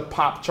look at the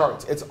pop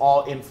charts. It's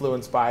all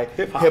influenced by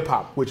hip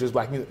hop, which is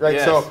black music, right?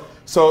 Yes.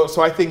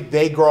 So I think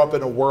they grow up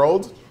in a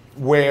world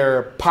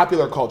where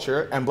popular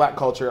culture and black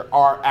culture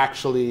are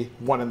actually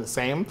one and the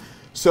same.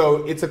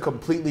 So it's a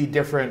completely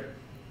different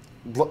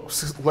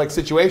like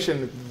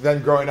situation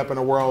than growing up in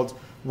a world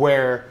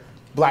where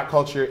black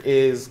culture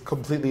is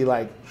completely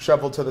like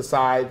shoveled to the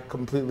side,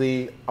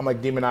 completely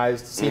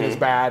demonized, seen as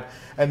bad,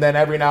 and then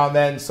every now and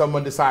then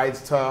someone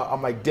decides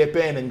to dip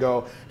in and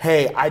go,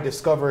 hey, I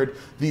discovered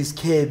these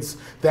kids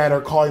that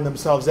are calling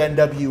themselves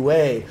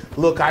NWA.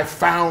 Look, I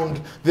found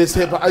this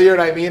hip hop, you know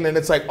what I mean? And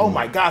it's like, oh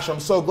my gosh,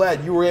 I'm so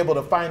glad you were able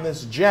to find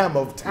this gem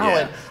of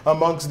talent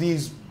amongst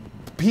these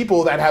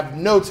people that have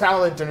no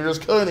talent and are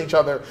just killing each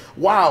other.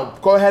 Wow,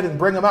 go ahead and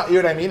bring them out,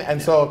 you know what I mean?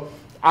 And so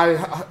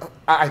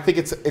I think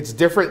it's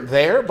different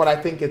there, but I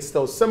think it's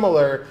still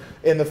similar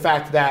in the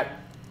fact that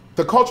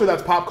the culture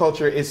that's pop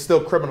culture is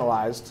still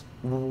criminalized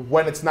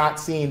when it's not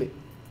seen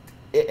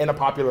in a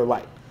popular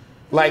light.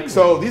 Like,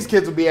 so these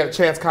kids would be at a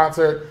Chance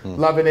concert,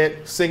 loving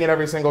it, singing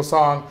every single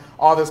song,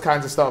 all this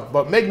kinds of stuff.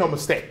 But make no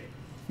mistake,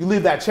 you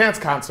leave that Chance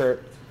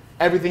concert,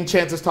 everything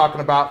Chance is talking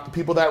about, the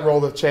people that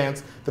roll with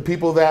Chance, the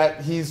people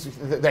that he's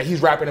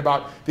rapping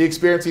about, the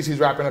experiences he's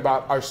rapping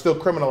about are still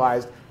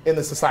criminalized in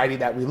the society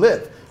that we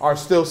live, are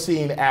still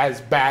seen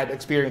as bad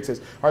experiences,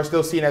 are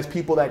still seen as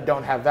people that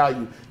don't have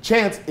value.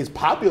 Chance is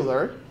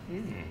popular,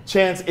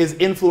 Chance is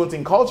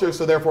influencing culture,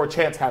 so therefore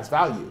Chance has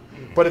value.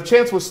 But if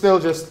Chance was still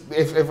just,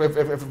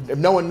 if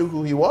no one knew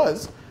who he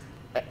was,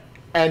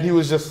 and he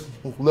was just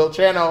Lil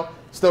Chano,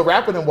 still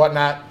rapping and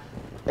whatnot,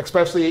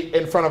 especially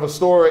in front of a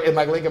store in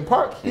like Lincoln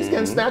Park, he's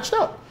getting snatched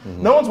up.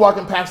 No one's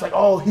walking past like,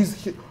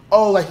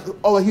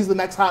 he's the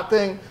next hot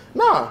thing.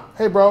 Nah,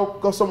 hey bro,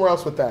 go somewhere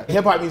else with that.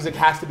 Hip hop music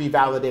has to be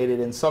validated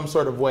in some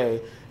sort of way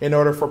in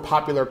order for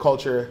popular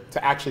culture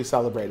to actually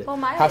celebrate it. Well,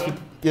 Miley.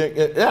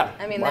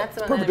 I mean,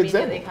 that's the one that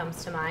immediately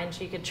comes to mind.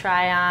 She could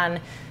try on,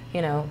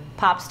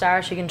 pop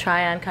star, she can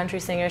try on country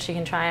singer, she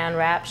can try on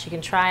rap, she can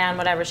try on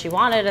whatever she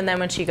wanted, and then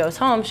when she goes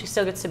home, she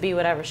still gets to be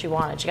whatever she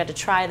wanted. She got to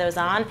try those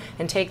on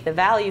and take the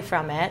value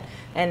from it,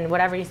 and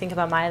whatever you think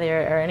about Miley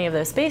or any of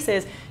those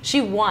spaces,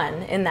 she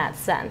won in that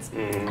sense.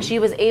 She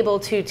was able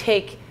to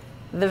take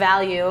the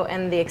value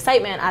and the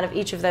excitement out of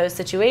each of those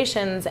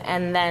situations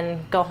and then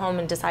go home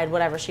and decide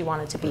whatever she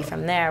wanted to be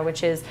from there,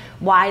 which is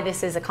why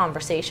this is a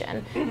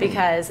conversation.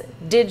 Because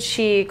did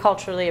she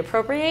culturally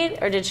appropriate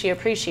or did she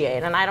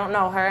appreciate? And I don't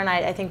know her, and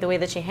I think the way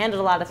that she handled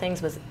a lot of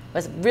things was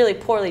really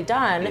poorly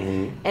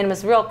done and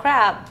was real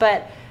crap,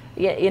 but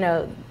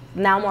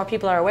now more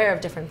people are aware of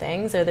different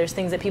things, or there's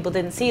things that people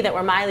didn't see that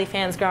were Miley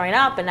fans growing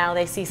up, and now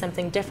they see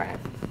something different.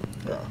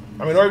 Yeah,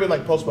 or even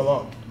like Post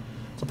Malone.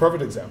 It's a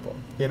perfect example,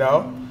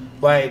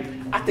 Like,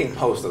 I think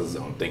Post does his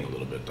own thing a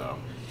little bit though.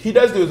 He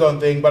does do his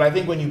own thing, but I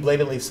think when you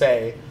blatantly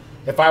say,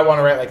 if I want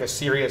to write like a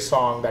serious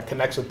song that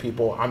connects with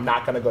people, I'm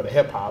not going to go to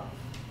hip hop.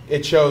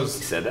 It shows.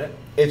 He said that?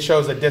 It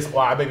shows a Well,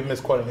 I may be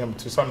misquoting him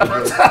to some degree.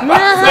 No. I'm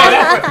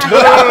about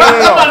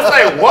to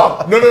say,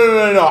 whoa.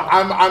 No.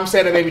 I'm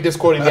saying I may be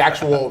disquoting the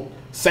actual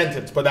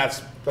sentence, but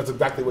that's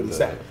exactly what he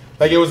said.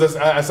 Like, it was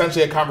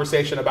essentially a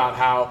conversation about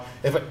how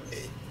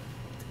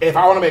if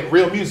I want to make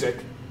real music,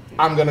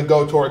 I'm going to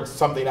go towards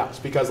something else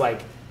because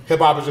like hip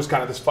hop is just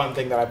kind of this fun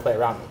thing that I play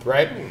around with,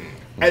 right?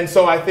 And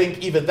so I think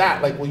even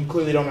that, like, well, you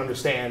clearly don't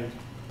understand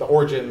the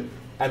origin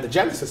and the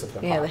genesis of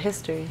hip hop. Yeah, the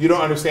history. You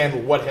don't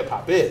understand what hip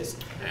hop is.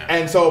 Yeah.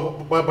 And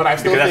so, but I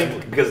still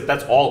think because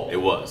that's all it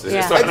was.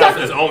 It's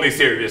it's only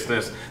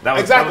seriousness. That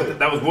was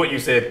that was what you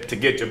said to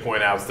get your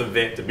point out, to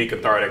vent, to be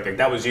cathartic. Like,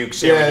 that was you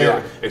sharing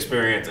your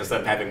experience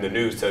instead of having the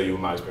news tell you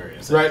my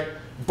experience. Right.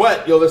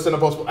 But you'll listen to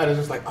post and it's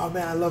just like, oh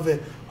man, I love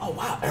it. Oh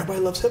wow, everybody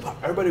loves hip hop.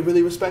 Everybody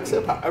really respects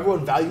hip hop.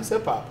 Everyone values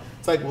hip hop.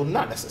 It's like, well,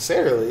 not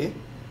necessarily.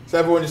 So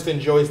everyone just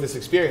enjoys this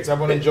experience.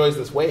 Everyone enjoys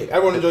this wave.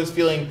 Everyone enjoys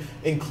feeling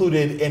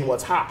included in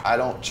what's hot. I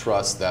don't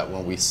trust that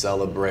when we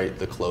celebrate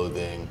the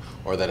clothing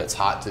or that it's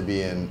hot to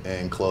be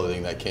in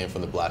clothing that came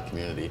from the black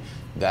community,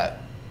 that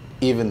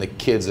even the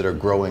kids that are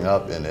growing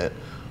up in it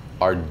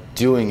are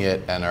doing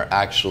it and are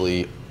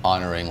actually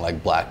honoring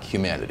like black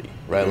humanity,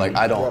 right? Like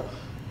I don't,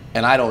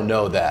 and I don't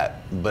know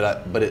that,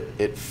 but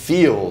it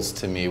feels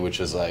to me, which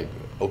is like,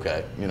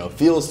 okay, you know,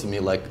 feels to me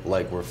like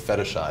we're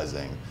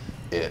fetishizing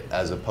it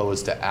as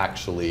opposed to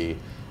actually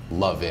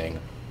loving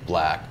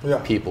black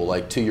people.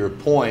 Like to your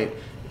point,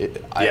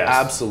 I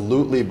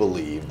absolutely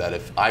believe that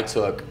if I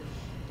took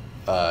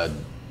an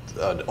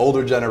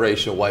older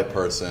generation white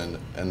person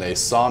and they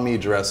saw me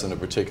dress in a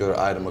particular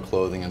item of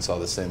clothing and saw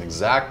the same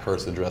exact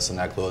person dress in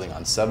that clothing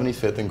on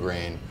 75th and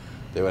Green,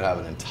 they would have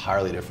an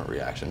entirely different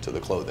reaction to the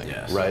clothing,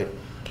 right?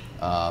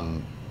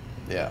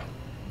 Yeah.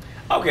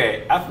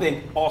 Okay, I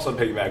think also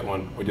piggyback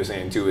on what you're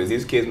saying too is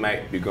these kids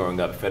might be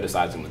growing up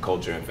fetishizing the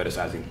culture and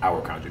fetishizing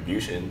our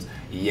contributions,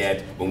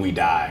 yet when we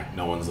die,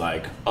 no one's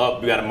like, oh,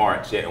 we gotta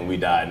march, yet when we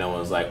die, no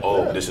one's like,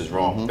 oh, this is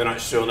wrong. They're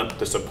not showing up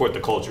to support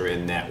the culture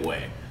in that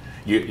way.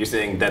 You're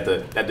saying that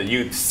the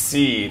youth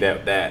see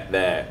that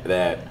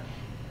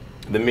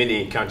the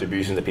many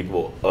contributions that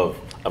people of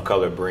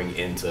color bring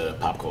into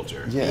pop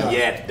culture,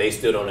 yet they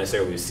still don't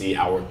necessarily see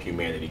our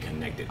humanity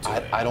connected to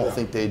it. I don't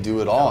think they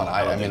do at all, and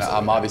I mean,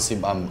 I'm obviously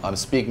I'm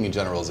speaking in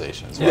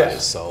generalizations, right?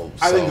 So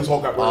I think this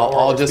whole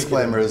all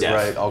disclaimers,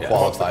 right? I'll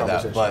qualify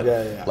that,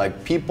 but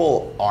like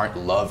people aren't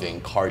loving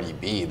Cardi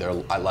B.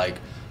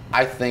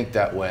 I think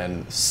that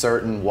when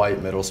certain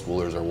white middle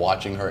schoolers are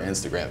watching her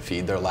Instagram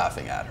feed, they're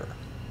laughing at her,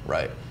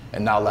 right?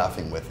 And not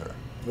laughing with her,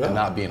 and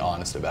not being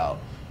honest about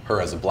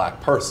her as a black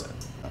person.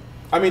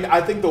 I mean,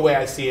 I think the way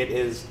I see it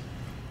is,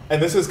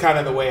 and this is kind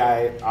of the way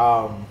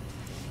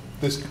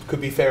this could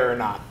be fair or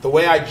not. The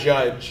way I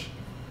judge,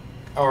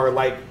 or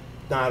like,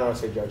 no, I don't want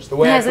to say judge. The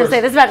way I was going to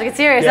say, this is about to get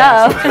serious.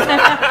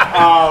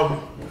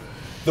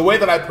 The way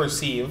that I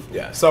perceive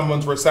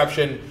someone's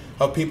reception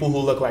of people who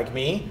look like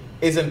me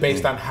isn't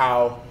based on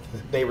how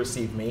they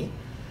receive me.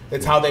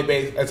 It's how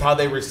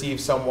they receive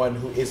someone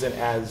who isn't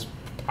as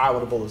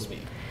palatable as me.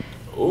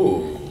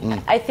 Ooh.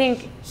 I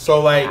think.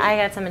 So like. I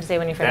got something to say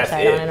when you finish.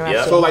 I don't interrupt.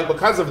 Yep. So like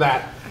because of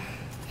that,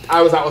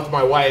 I was out with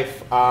my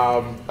wife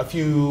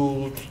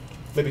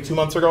maybe 2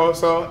 months ago or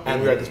so,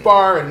 and we were at this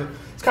bar, and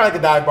it's kind of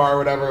like a dive bar or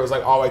whatever. It was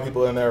like all white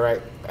people in there,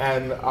 right?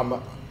 And I'm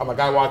a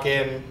guy walk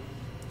in,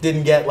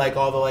 didn't get like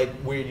all the like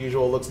weird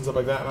usual looks and stuff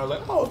like that, and I was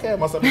like, oh okay, I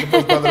must have been the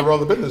first brother to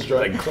roll up in this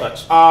joint. Like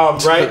clutch.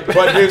 Right?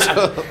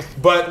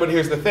 But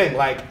here's the thing,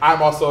 like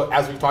I'm also,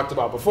 as we've talked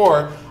about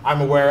before,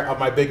 I'm aware of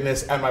my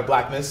bigness and my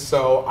blackness,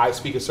 so I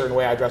speak a certain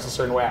way, I dress a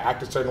certain way, I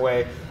act a certain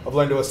way. I've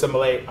learned to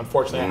assimilate.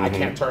 Unfortunately, I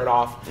can't turn it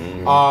off.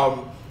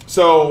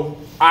 So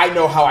I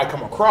know how I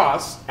come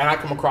across, and I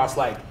come across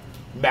like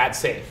mad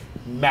safe,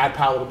 mad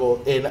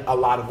palatable in a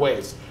lot of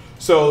ways.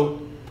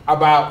 So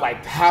about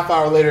like half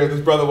hour later,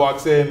 this brother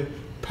walks in,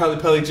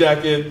 Pelly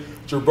jacket,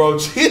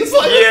 Jabrochi. It's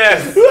like,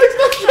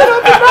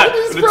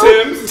 the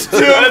Tims,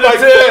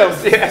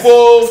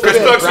 full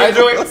construction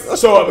joints.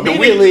 So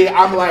immediately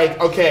I'm like,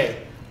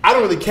 okay, I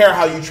don't really care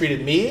how you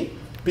treated me,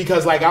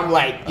 because like I'm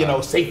like, you know,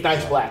 safe,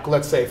 nice black,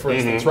 let's say, for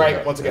instance,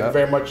 right? Once again,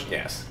 very much,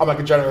 I'm like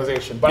a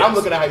generalization, but I'm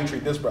looking at how you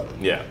treat this brother.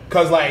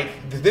 Because like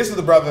this is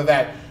the brother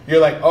that you're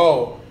like,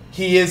 oh,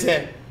 he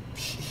isn't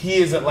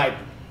like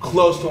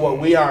close to what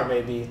we are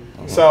maybe.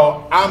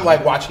 So I'm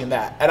like watching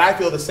that, and I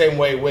feel the same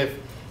way with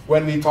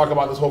when we talk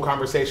about this whole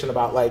conversation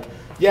about like,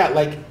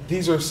 like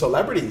these are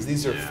celebrities,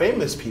 these are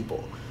famous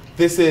people.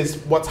 This is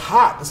what's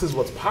hot. This is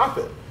what's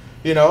popping.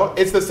 You know,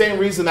 it's the same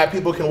reason that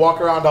people can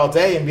walk around all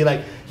day and be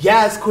like,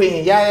 yes,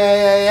 queen,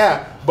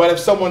 yeah. But if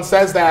someone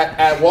says that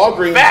at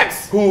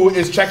Walgreens, who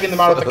is checking them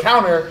out at the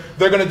counter,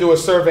 they're going to do a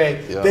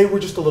survey. They were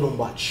just a little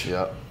much.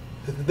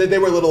 They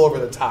were a little over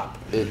the top.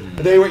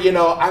 They were, you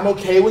know, I'm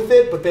okay with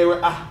it, but they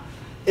were,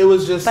 it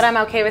was just. But I'm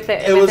okay with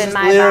it. It was just,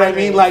 you know what I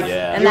mean? Like,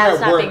 and you're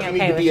that's at work, you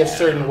need to be a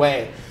certain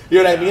way. You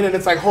know what I mean? And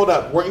it's like, hold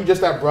up, weren't you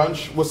just at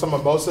brunch with some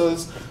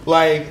mimosas?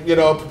 Like, you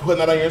know, putting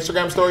that on your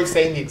Instagram story,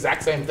 saying the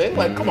exact same thing?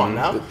 Like, come on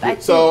now.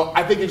 So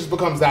I think it just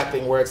becomes that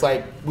thing where it's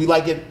like, we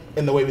like it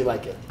in the way we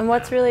like it. And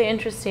what's really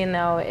interesting,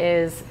 though,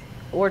 is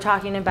we're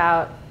talking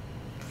about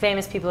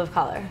famous people of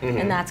color.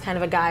 And that's kind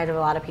of a guide of a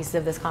lot of pieces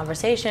of this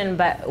conversation.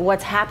 But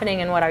what's happening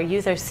and what our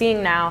youth are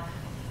seeing now,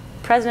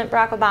 President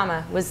Barack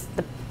Obama was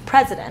the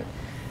president.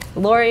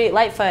 Lori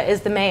Lightfoot is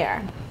the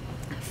mayor.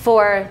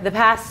 For the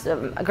past,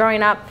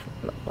 growing up,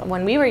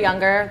 when we were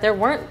younger, there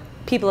weren't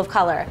people of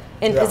color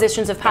in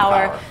positions of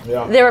power.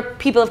 There were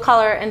people of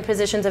color in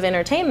positions of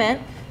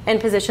entertainment and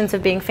positions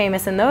of being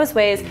famous in those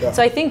ways.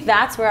 So I think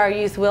that's where our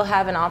youth will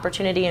have an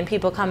opportunity, and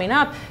people coming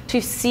up,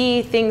 to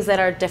see things that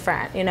are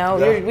different. You know,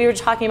 we were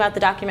talking about the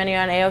documentary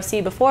on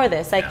AOC before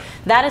this. Like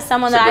that is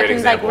someone that I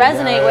can like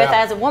resonate with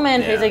as a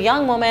woman who's a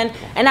young woman,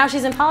 and now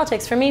she's in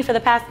politics. For me, for the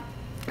past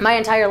my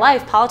entire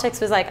life, politics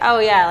was like, oh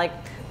yeah, like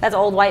that's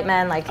old white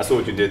men. Like, I saw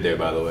what you did there,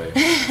 by the way.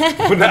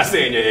 We're not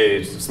saying your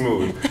age,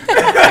 smooth.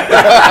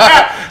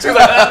 She was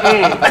like,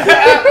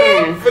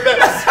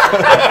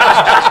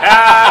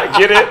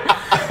 get it?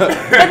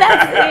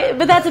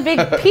 But that's a big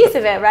piece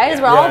of it, right? Is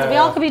we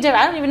all could be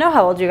different. I don't even know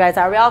how old you guys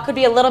are. We all could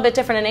be a little bit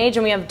different in age,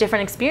 and we have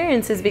different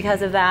experiences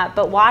because of that.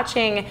 But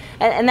watching,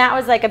 and that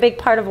was like a big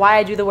part of why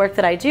I do the work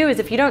that I do, is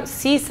if you don't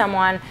see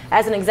someone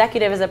as an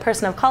executive, as a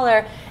person of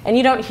color, and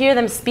you don't hear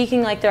them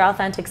speaking like their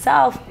authentic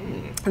self,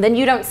 then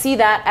you don't see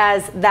that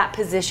as that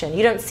position.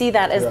 You don't see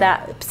that as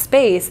that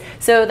space.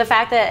 So the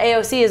fact that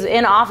AOC is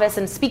in office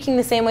and speaking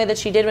the same way that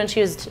she did when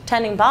she was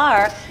tending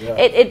bar,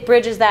 it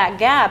bridges that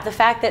gap. The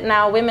fact that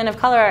now women of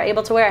color are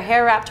able to wear a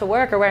hair wrap to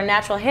work or wear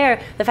natural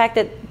hair, the fact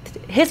that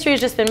history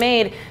has just been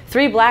made.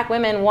 3 black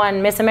women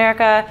won Miss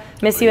America,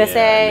 Miss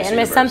USA, and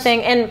Miss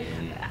something, and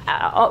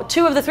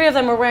 2 of the 3 of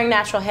them were wearing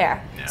natural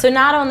hair. So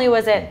not only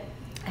was it,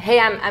 hey,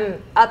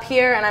 I'm up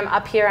here, and I'm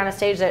up here on a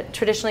stage that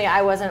traditionally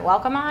I wasn't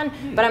welcome on,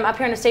 but I'm up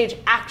here on a stage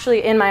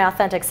actually in my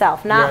authentic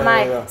self, not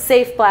my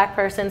safe black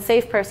person,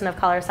 safe person of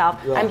color self.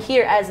 I'm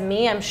here as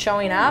me, I'm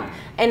showing up,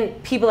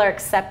 and people are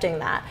accepting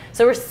that.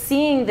 So we're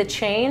seeing the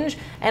change,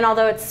 and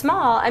although it's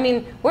small, I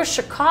mean, we're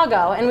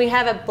Chicago, and we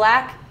have a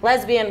black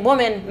lesbian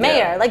woman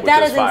mayor. Like,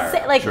 that is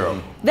insane. Like,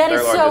 that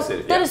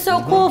is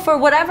so cool. For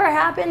whatever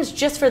happens,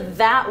 just for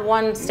that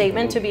one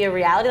statement to be a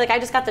reality. Like, I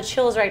just got the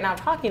chills right now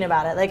talking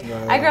about it. Like,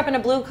 I grew up in a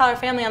blue collar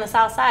family on the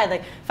South Side.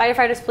 Like,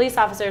 firefighters, police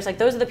officers, like,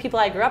 those are the people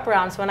I grew up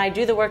around. So when I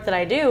do the work that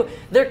I do,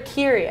 they're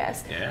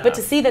curious. But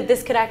to see that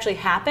this could actually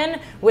happen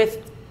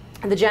with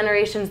the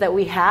generations that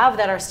we have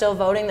that are still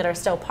voting, that are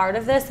still part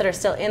of this, that are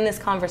still in this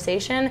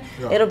conversation,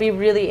 it'll be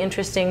really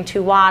interesting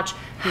to watch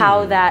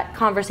how that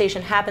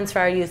conversation happens for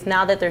our youth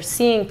now that they're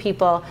seeing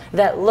people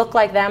that look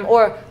like them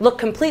or look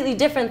completely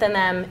different than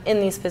them in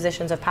these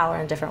positions of power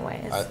in different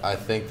ways. I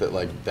think that,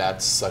 like,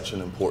 that's such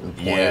an important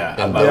point.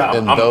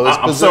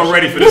 I'm so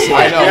ready for this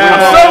point.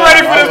 I'm so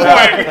ready for this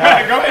point.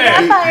 Go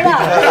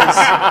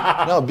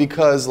ahead.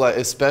 Because like,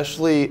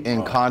 especially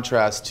in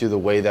contrast to the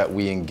way that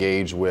we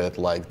engage with,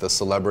 like, the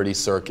celebrity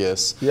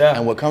circus.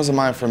 And what comes to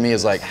mind for me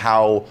is like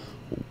how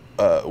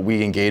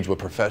we engage with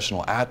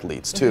professional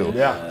athletes too.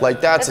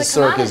 Like, that's a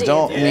circus.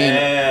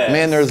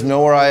 Man, there's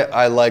nowhere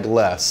I like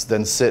less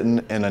than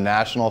sitting in a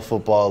National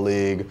Football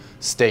League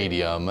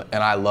stadium, and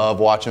I love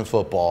watching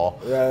football,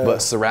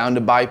 but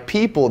surrounded by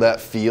people that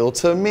feel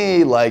to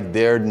me like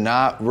they're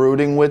not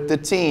rooting with the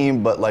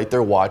team, but like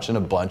they're watching a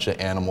bunch of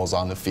animals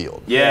on the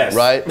field.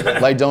 Right?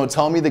 Like, don't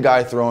tell me the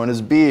guy throwing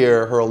his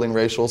beer, hurling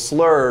racial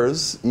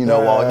slurs, you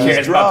know, while he's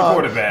cares drunk, about the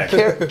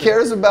quarterback.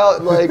 Cares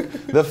about, like,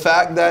 the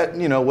fact that,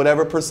 you know,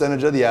 whatever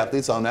percentage of the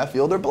athletes on that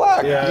field are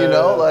black. You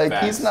know, like,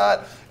 he's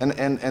not,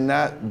 and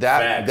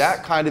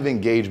that kind of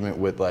engagement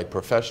with, like,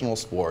 professional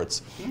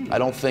sports, I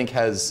don't think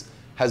has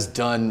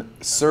done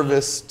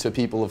service to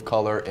people of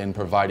color in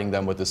providing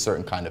them with a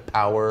certain kind of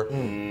power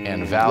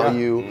and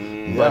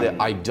value, but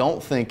I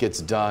don't think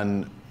it's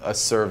done a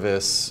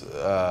service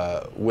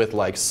with,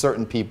 like,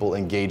 certain people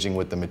engaging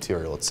with the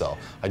material itself.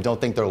 I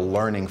don't think they're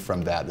learning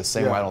from that the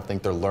same way I don't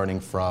think they're learning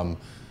from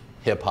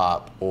hip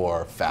hop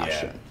or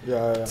fashion.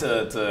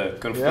 To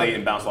conflate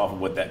and bounce off of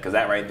what that, because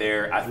that right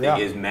there I think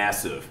is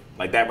massive.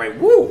 Like, that right,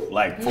 woo,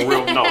 like, for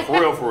real, no,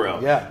 for real.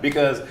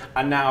 Because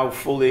I now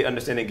fully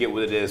understand and get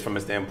what it is from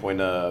a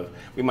standpoint of,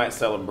 we might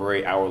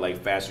celebrate our,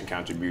 like, fashion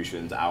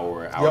contributions,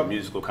 our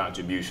musical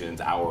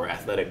contributions, our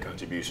athletic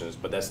contributions,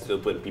 but that's still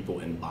putting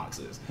people in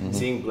boxes.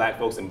 Seeing black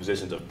folks in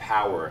positions of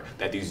power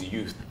that these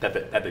youth,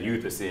 that the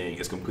youth are seeing,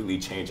 is completely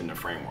changing the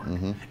framework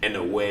in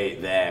a way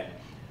that,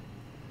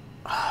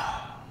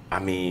 I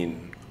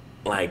mean,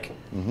 like,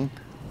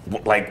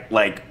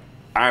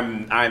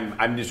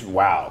 I'm just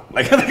wow.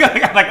 Like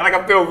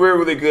I feel really,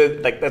 really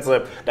good. Like, that's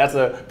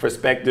a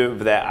perspective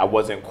that I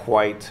wasn't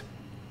quite.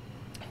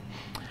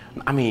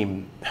 I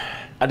mean,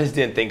 I just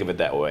didn't think of it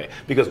that way,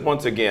 because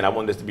once again, I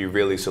want this to be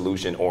really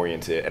solution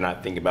oriented, and I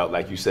think about,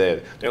 like you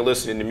said, they're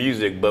listening to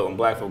music, but when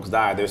black folks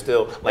die, they're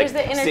still like. There's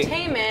the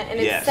entertainment, and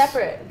it's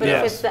separate. But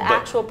if it's the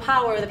actual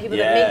power, the people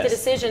that make the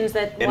decisions,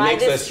 that why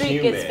this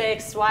street gets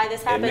fixed, why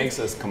this happens, it makes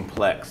us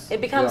complex.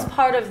 It becomes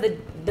part of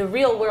the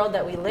real world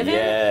that we live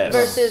in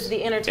versus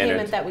the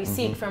entertainment that we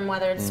seek from,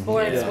 whether it's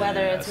sports,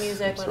 whether it's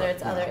music, whether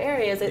it's other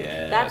areas.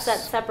 That's that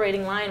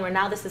separating line where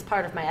now this is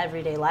part of my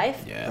everyday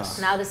life.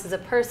 Now this is a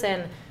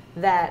person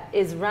that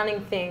is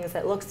running things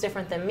that looks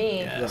different than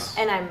me,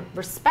 and I'm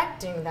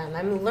respecting them.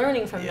 I'm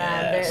learning from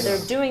them. They're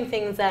doing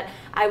things that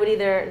I would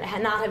either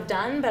not have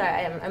done, but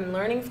I'm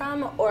learning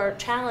from, or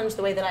challenge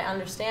the way that I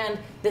understand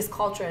this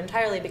culture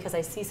entirely because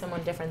I see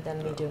someone different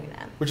than me doing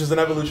that. Which is an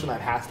evolution that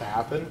has to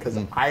happen, because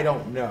I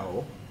don't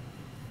know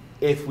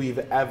if we've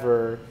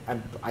ever,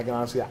 and I can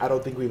honestly, I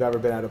don't think we've ever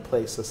been at a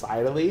place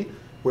societally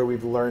where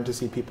we've learned to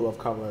see people of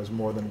color as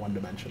more than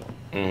one-dimensional.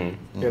 You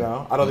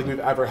know, I don't think we've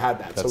ever had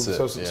that.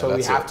 So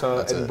we have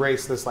to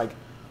embrace this, like,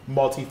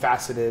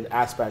 multifaceted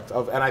aspect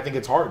of, and I think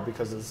it's hard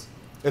because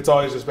it's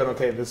always just been,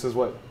 okay, this is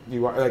what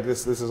you are, like,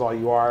 this is all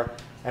you are,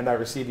 and I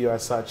receive you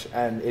as such,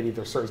 and it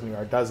either serves me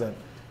or it doesn't.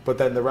 but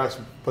then the rest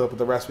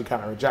we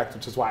kind of reject,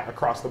 which is why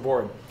across the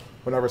board,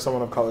 whenever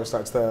someone of color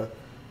starts to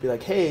be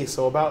like, hey,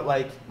 so about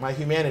like my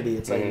humanity,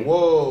 it's like,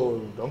 whoa,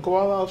 don't go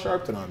all Al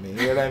Sharpton on me.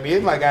 You know what I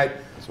mean? Like I'd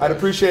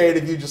appreciate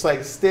if you just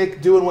like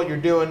stick doing what you're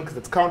doing because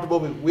it's comfortable.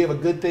 We have a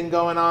good thing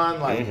going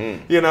on, like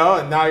you know.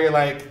 And now you're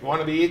like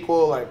want to be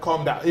equal, like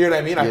calm down. You know what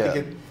I mean? I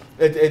think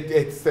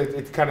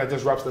it kind of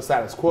disrupts the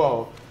status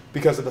quo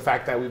because of the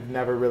fact that we've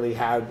never really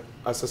had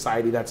a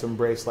society that's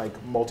embraced like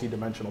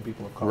multi-dimensional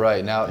people of color.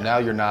 Right now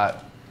you're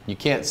not. You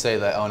can't say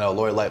that, oh no,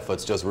 Lori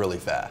Lightfoot's just really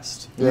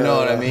fast. You know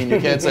what I mean? You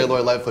can't say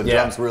Lori Lightfoot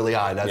jumps really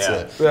high, that's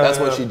it. That's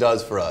what she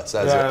does for us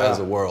as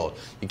a world.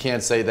 You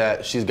can't say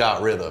that she's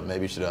got rhythm.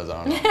 Maybe she does,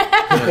 I don't know.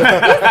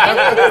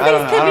 I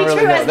don't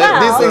really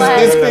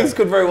know. These things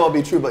could very well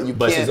be true, but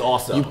she's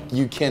awesome.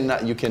 You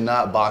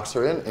cannot box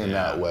her in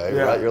that way,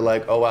 right? You're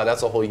like, oh wow,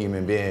 that's a whole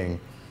human being.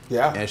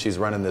 Yeah. And she's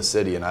running this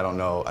city and I don't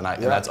know, and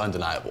that's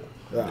undeniable.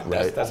 Yeah.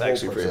 Right? That's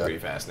actually pretty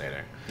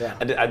fascinating. Yeah.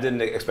 I didn't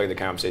expect the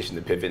conversation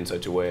to pivot in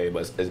such a way,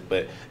 but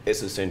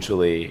it's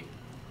essentially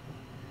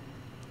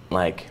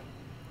like,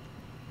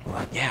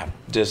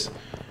 just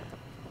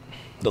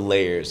the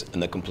layers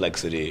and the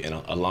complexity and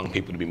allowing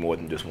people to be more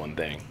than just one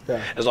thing.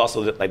 Yeah. There's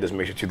also like this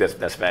mixture too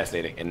that's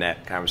fascinating in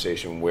that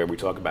conversation where we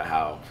talk about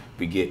how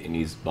we get in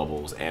these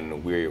bubbles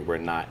and we're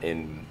not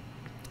in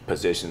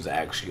positions to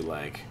actually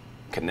like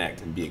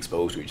connect and be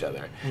exposed to each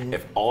other.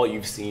 If all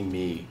you've seen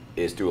me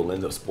is through a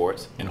lens of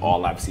sports and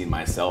all I've seen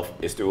myself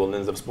is through a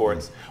lens of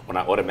sports, when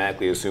I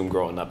automatically assume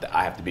growing up that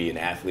I have to be an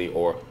athlete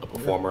or a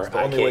performer,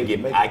 I can't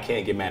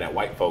get mad at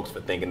white folks for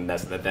thinking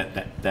that's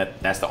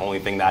the only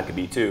thing that I could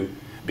be too,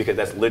 because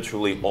that's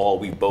literally all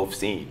we've both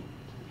seen.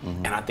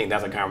 And I think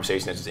that's a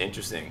conversation that's just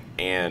interesting.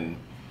 And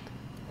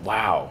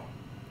wow,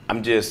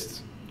 I'm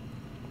just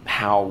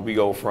how we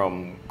go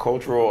from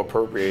cultural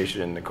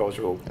appropriation to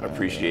cultural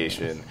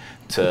appreciation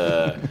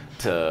to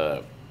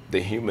the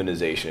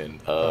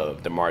humanization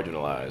of the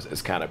marginalized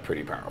is kind of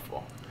pretty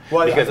powerful.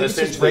 Well, because it's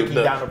just breaking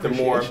down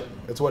appreciation.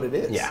 It's what it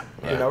is. Yeah.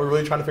 You know, we're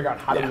really trying to figure out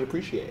how do we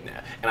appreciate.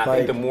 Yeah. And I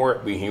think the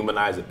more we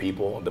humanize the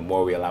people, the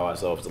more we allow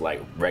ourselves to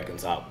like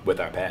reconcile with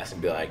our past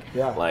and be like,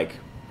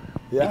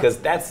 because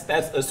that's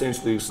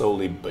essentially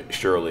slowly but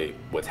surely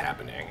what's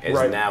happening. Is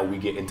now we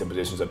get into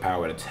positions of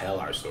power to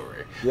tell our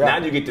story. Now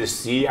you get to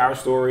see our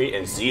story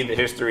and see the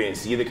history and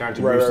see the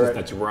contributions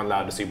that you weren't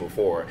allowed to see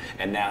before.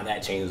 And now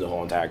that changes the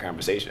whole entire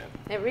conversation.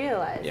 It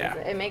realizes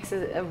it makes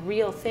it a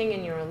real thing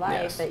in your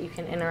life that you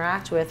can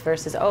interact with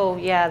versus, oh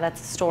yeah, that's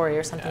a story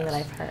or something that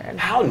I've heard.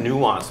 How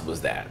nuanced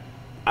was that?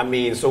 I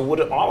mean, so what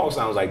it almost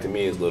sounds like to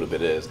me is a little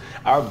bit is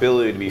our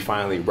ability to be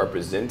finally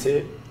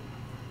represented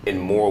in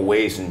more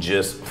ways than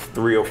just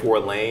 3 or 4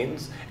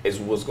 lanes is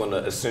what's going to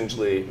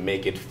essentially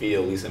make it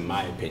feel, at least in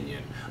my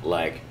opinion,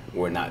 like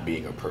we're not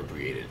being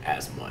appropriated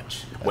as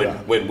much.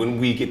 When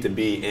we get to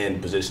be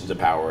in positions of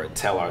power,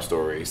 tell our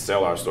story,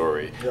 sell our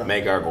story,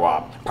 make our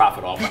guap,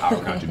 profit off of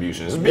our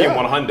contributions, being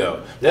one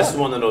hundo. This is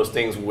one of those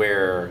things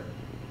where,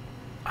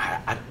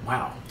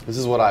 wow. This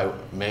is what I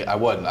don't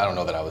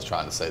know that I was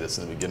trying to say this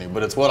in the beginning,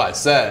 but it's what I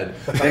said.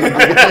 I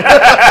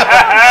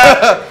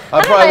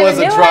probably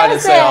wasn't trying to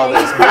say all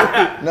this.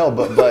 But, no,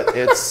 but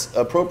it's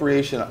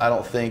appropriation, I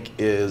don't think,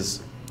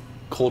 is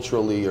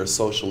culturally or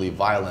socially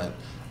violent.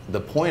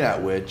 The point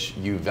at which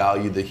you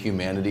value the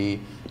humanity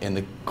in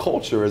the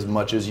culture as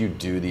much as you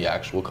do the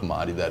actual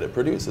commodity that it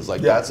produces. Like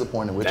that's the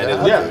point at which I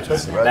have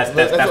that's what I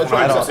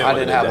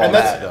didn't have all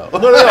that though. No.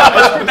 But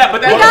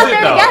that's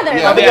it though.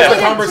 Yeah, that's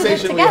the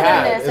conversation we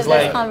had. It's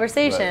like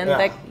conversation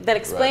that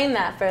explained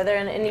that further,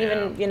 and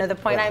even the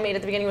point I made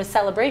at the beginning was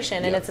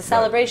celebration, and it's a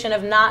celebration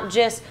of not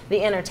just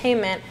the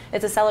entertainment.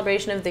 It's a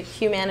celebration of the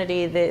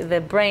humanity,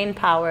 the brain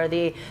power,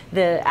 the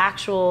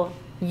actual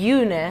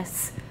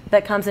you-ness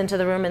that comes into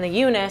the room, and the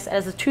you-ness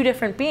as the 2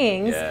 different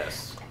beings.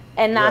 Yes.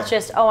 And not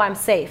just, oh, I'm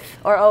safe,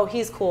 or oh,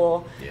 he's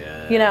cool.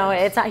 You know,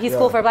 it's not he's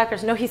cool for a black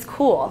person. No, he's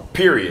cool.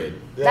 Period.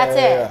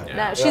 That's it.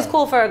 No, she's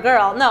cool for a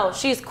girl. No,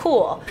 she's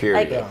cool.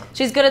 Period. Like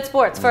she's good at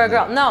sports for a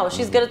girl. No,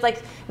 she's good at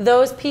like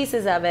those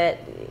pieces of it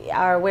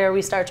are where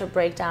we start to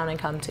break down and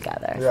come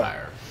together.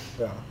 Fire.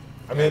 Yeah.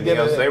 I mean, I'm good.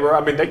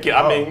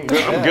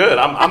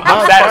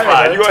 I'm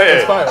satisfied. You go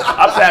ahead.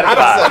 I'm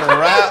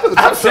satisfied.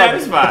 I'm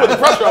satisfied. Put the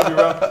pressure on me,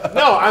 bro.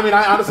 No, I mean,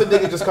 I honestly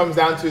think it just comes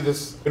down to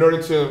this. In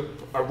order to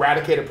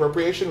eradicate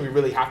appropriation, we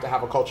really have to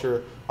have a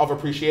culture of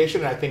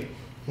appreciation. And I think,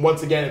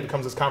 once again, it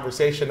becomes this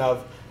conversation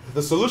of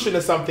the solution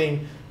to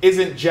something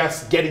isn't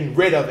just getting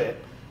rid of it.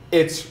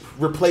 It's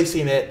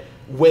replacing it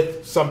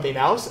with something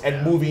else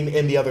and moving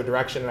in the other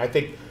direction. And I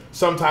think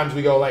sometimes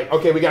we go like,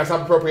 okay, we got to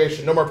stop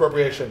appropriation, no more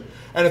appropriation.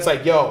 And it's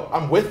like, yo,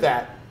 I'm with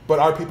that, but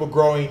are people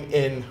growing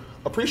in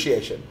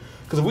appreciation?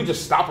 Because if we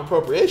just stop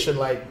appropriation,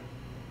 like,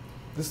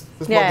 this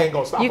mug ain't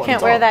gonna stop. You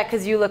can't wear that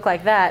because you look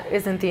like that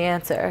isn't the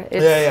answer.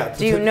 It's,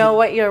 do you know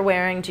what you're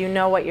wearing? Do you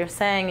know what you're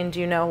saying? And do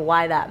you know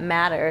why that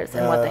matters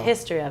and what the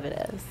history of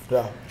it is?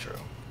 Yeah, true.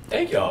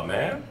 Thank y'all,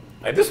 man.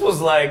 Like, this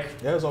was like...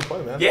 Yeah, it was on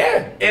point, man.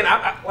 Yeah, and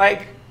I'm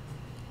like...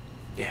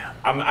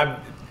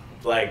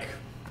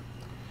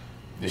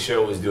 the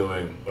show was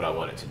doing what I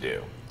wanted to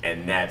do.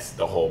 And that's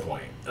the whole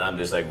point. And I'm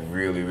just like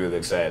really, really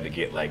excited to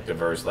get like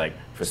diverse like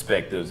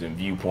perspectives and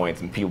viewpoints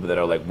and people that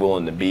are like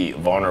willing to be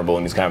vulnerable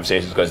in these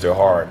conversations because they're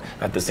hard.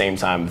 At the same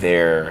time,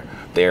 they're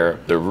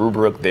the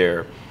rubric,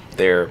 they're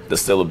the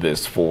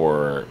syllabus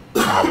for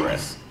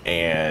progress.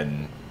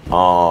 And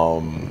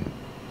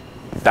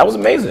that was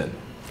amazing.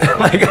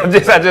 Like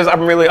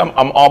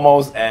I'm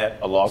almost at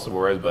a loss of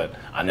words, but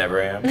I never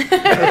am.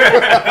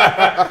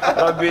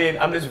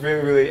 I'm just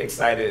really, really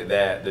excited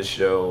that the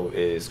show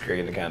is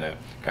creating the kind of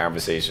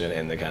conversation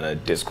and the kind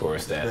of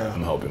discourse that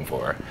I'm hoping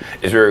for.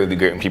 It's really, really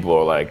great when people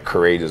are like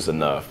courageous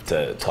enough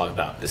to talk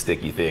about the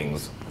sticky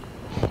things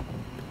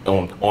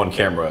on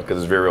camera, because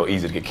it's very real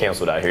easy to get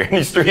canceled out here in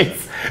these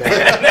streets.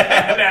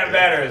 That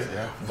matters.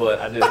 Yeah.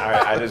 But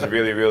I just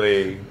really,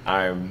 really,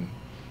 I'm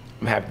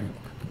happy.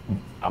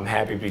 I'm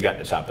happy we got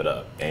to chop it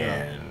up,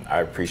 and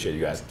I appreciate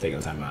you guys taking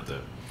the time out to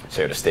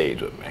share the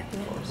stage with me.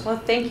 Well,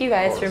 thank you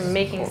guys for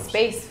making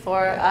space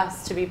for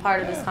us to be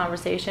part of this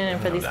conversation and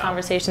for these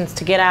conversations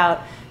to get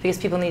out, because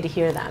people need to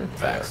hear them.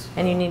 Facts.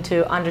 And you need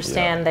to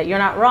understand that you're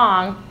not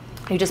wrong,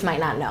 you just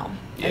might not know.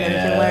 And then you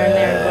can learn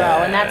there and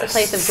grow. And that's a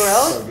place of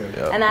growth,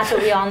 and that's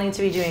what we all need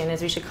to be doing,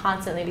 is we should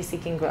constantly be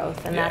seeking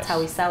growth, and that's how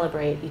we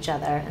celebrate each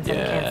other instead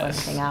of cancel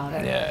everything out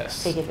or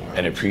take advantage.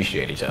 And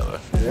appreciate each other.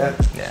 Yeah.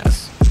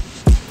 Yes.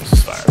 This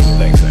is fire.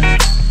 Thanks, man.